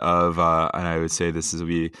distinction of, and I would say this is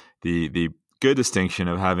be the good distinction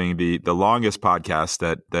of having the longest podcast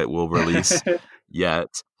that we'll release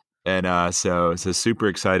yet. And so super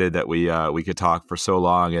excited that we could talk for so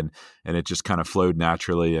long, and it just kind of flowed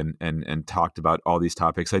naturally, and talked about all these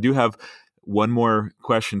topics. I do have one more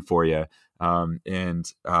question for you, and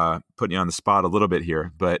putting you on the spot a little bit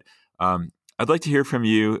here, but I'd like to hear from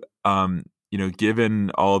you.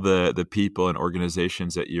 Given all the people and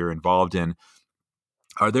organizations that you're involved in,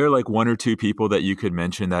 are there like one or two people that you could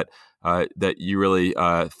mention that you really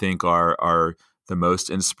think are the most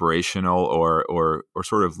inspirational, or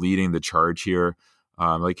sort of leading the charge here?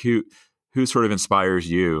 Like who sort of inspires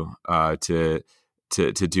you to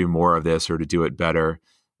do more of this, or to do it better?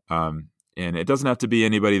 And it doesn't have to be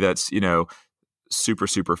anybody that's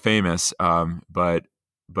super famous, but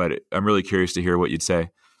I'm really curious to hear what you'd say.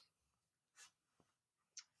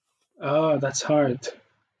 Oh, that's hard.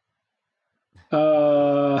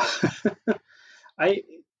 Uh, I,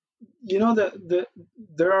 the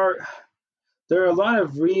there are a lot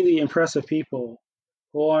of really impressive people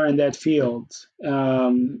who are in that field.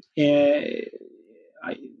 And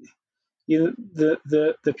I,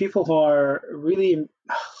 the people who are really,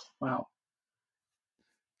 wow.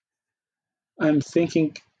 I'm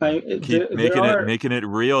thinking. Keep There are. making it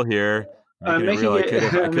real here. I'm Making it real. making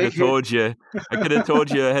it. I I'm could have making it. told you. I could have told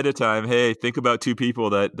you ahead of time. Hey, think about two people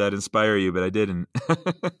that inspire you, but I didn't.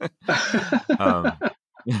 um.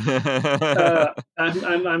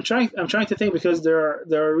 I'm trying to think because there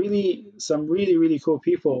are really some really cool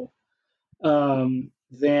people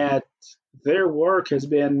that their work has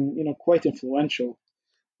been quite influential.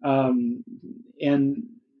 And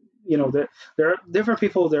there are different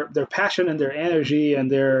people, their passion and their energy and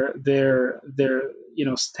their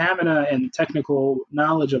stamina and technical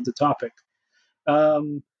knowledge of the topic.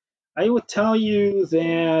 I would tell you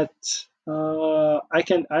that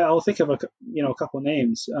I'll think of a couple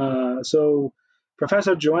names. So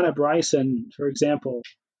Professor Joanna Bryson, for example,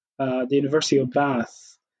 the University of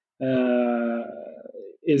Bath, uh,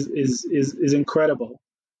 is incredible.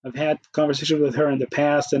 I've had conversations with her in the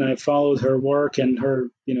past, and I've followed her work and her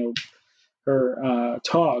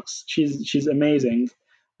talks. She's amazing.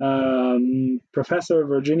 Professor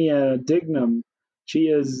Virginia Dignam, she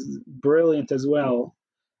is brilliant as well.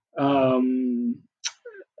 Um,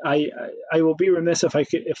 I will be remiss if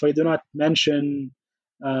I do not mention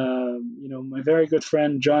my very good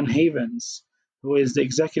friend John Havens, who is the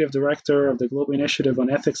executive director of the Global Initiative on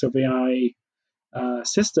Ethics of AI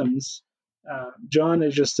systems. John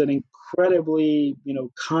is just an incredibly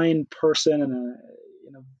kind person and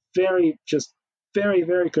a very just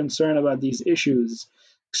very concerned about these issues.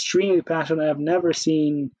 Extremely passionate. I've never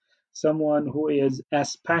seen someone who is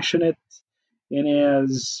as passionate and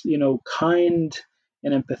as kind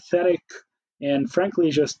and empathetic, and frankly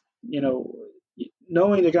just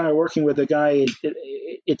knowing the guy, working with the guy,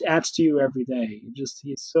 it adds to you every day. Just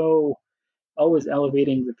he's so always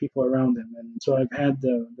elevating the people around him. And so I've had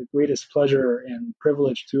the greatest pleasure and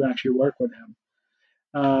privilege to actually work with him.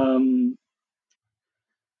 Um,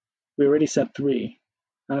 we already said three.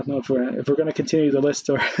 I don't know if we're going to continue the list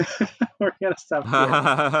or we're going to stop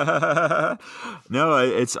here. No,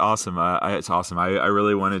 it's awesome. It's awesome. I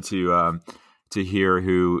really wanted to hear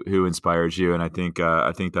who inspired you, and I think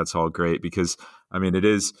that's all great because I mean it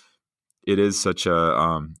is such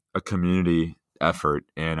a community effort,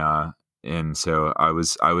 and so I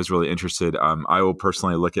was really interested. I will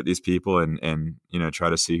personally look at these people and try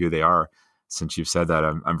to see who they are. Since you've said that,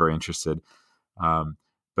 I'm very interested. Um,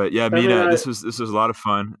 but yeah, I mean, Mina, this was a lot of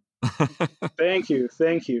fun.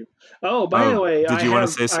 thank you. Oh, by the Oh, way, did you want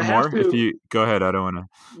to say I some have more? If to. you go ahead, I don't want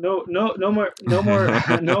No more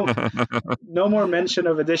no more mention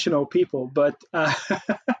of additional people, but I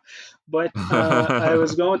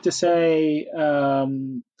was to. going to say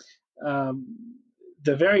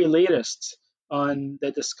the very latest on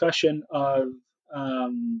the discussion of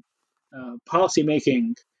policy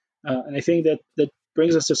making, and I think that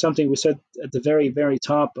brings us to something we said at the very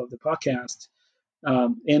top of the podcast,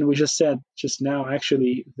 and we just said just now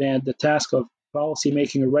actually that the task of policy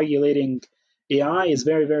making or regulating AI is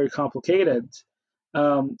very complicated.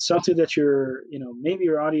 Something that maybe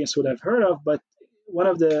your audience would have heard of, but one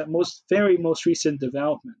of the most recent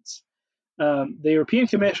developments, the European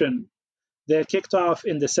Commission that kicked off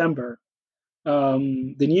in December,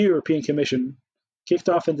 the new European Commission kicked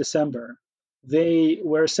off in December. They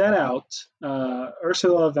were set out.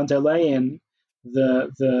 Ursula von der Leyen,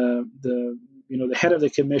 the head of the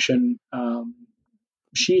Commission,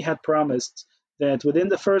 she had promised that within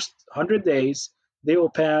the first 100 days they will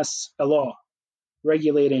pass a law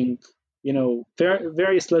regulating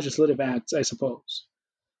various legislative acts, I suppose.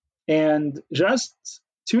 And just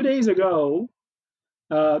 2 days ago,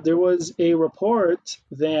 there was a report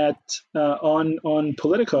that on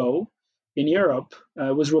Politico in Europe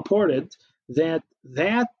was reported that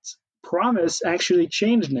promise actually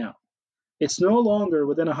changed now. It's no longer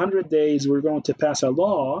within 100 days we're going to pass a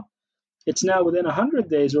law. It's now within 100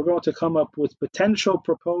 days we're going to come up with potential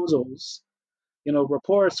proposals,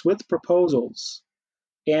 reports with proposals.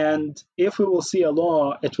 And if we will see a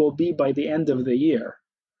law, it will be by the end of the year.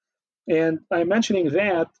 And I'm mentioning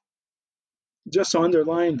that just to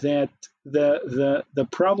underline that the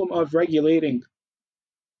problem of regulating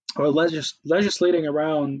or legislating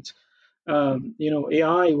around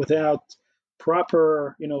AI without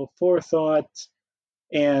proper forethought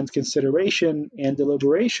and consideration and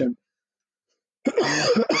deliberation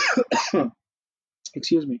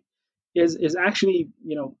excuse me, is actually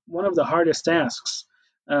one of the hardest tasks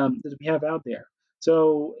that we have out there.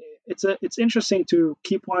 So it's interesting to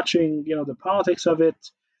keep watching the politics of it.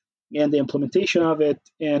 and the implementation of it,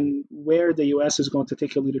 and where the U.S. is going to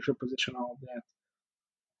take a leadership position on all of that.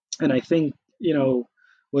 And I think,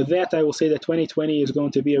 with that, I will say that 2020 is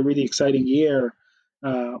going to be a really exciting year,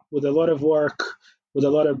 with a lot of work, with a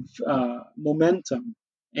lot of momentum.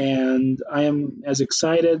 And I am as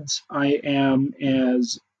excited, I am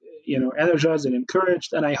as energized and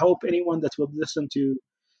encouraged. And I hope anyone that will listen to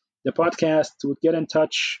the podcast would get in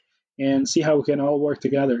touch and see how we can all work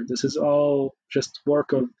together. This is all just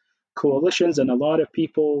work of coalitions and a lot of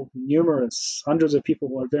people, numerous hundreds of people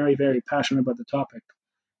who are very, very passionate about the topic.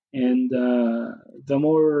 And the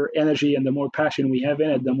more energy and the more passion we have in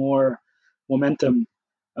it, the more momentum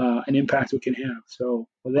and impact we can have. So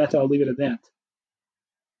with that, I'll leave it at that.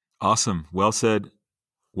 Awesome. Well said.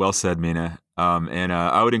 Well said, Mina. And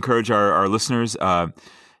I would encourage our listeners,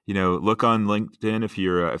 look on LinkedIn if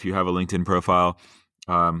you have a LinkedIn profile.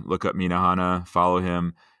 Look up Mina Hanna, follow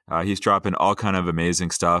him. He's dropping all kind of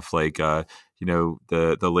amazing stuff, like the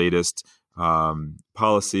latest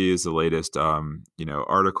policies, the latest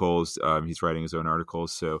articles. He's writing his own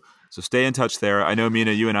articles, so stay in touch there. I know,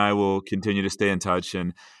 Mina, you and I will continue to stay in touch,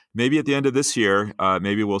 and maybe at the end of this year,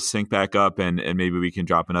 maybe we'll sync back up, and maybe we can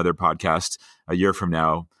drop another podcast a year from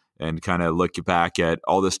now and kind of look back at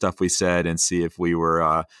all the stuff we said and see if we were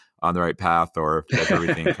on the right path, or if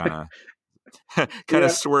everything kind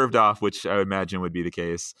of swerved off, which I would imagine would be the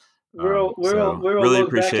case. We'll really look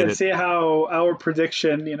appreciate back and it. see how our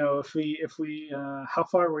prediction, if we how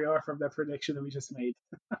far we are from that prediction that we just made.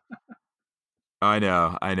 I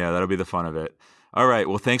know. That'll be the fun of it. All right.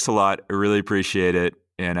 Well, thanks a lot. I really appreciate it,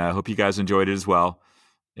 and I hope you guys enjoyed it as well.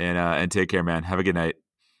 And take care, man. Have a good night.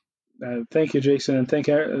 Thank you, Jason, and thank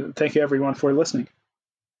you everyone for listening.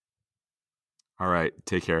 All right.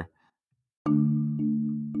 Take care.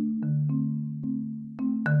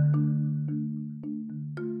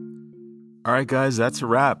 All right, guys, that's a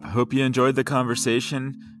wrap. Hope you enjoyed the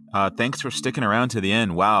conversation. Thanks for sticking around to the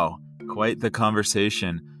end. Wow, quite the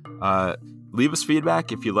conversation. Leave us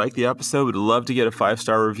feedback if you like the episode. We'd love to get a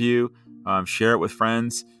 5-star review. Share it with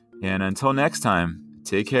friends. And until next time,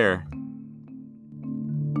 take care.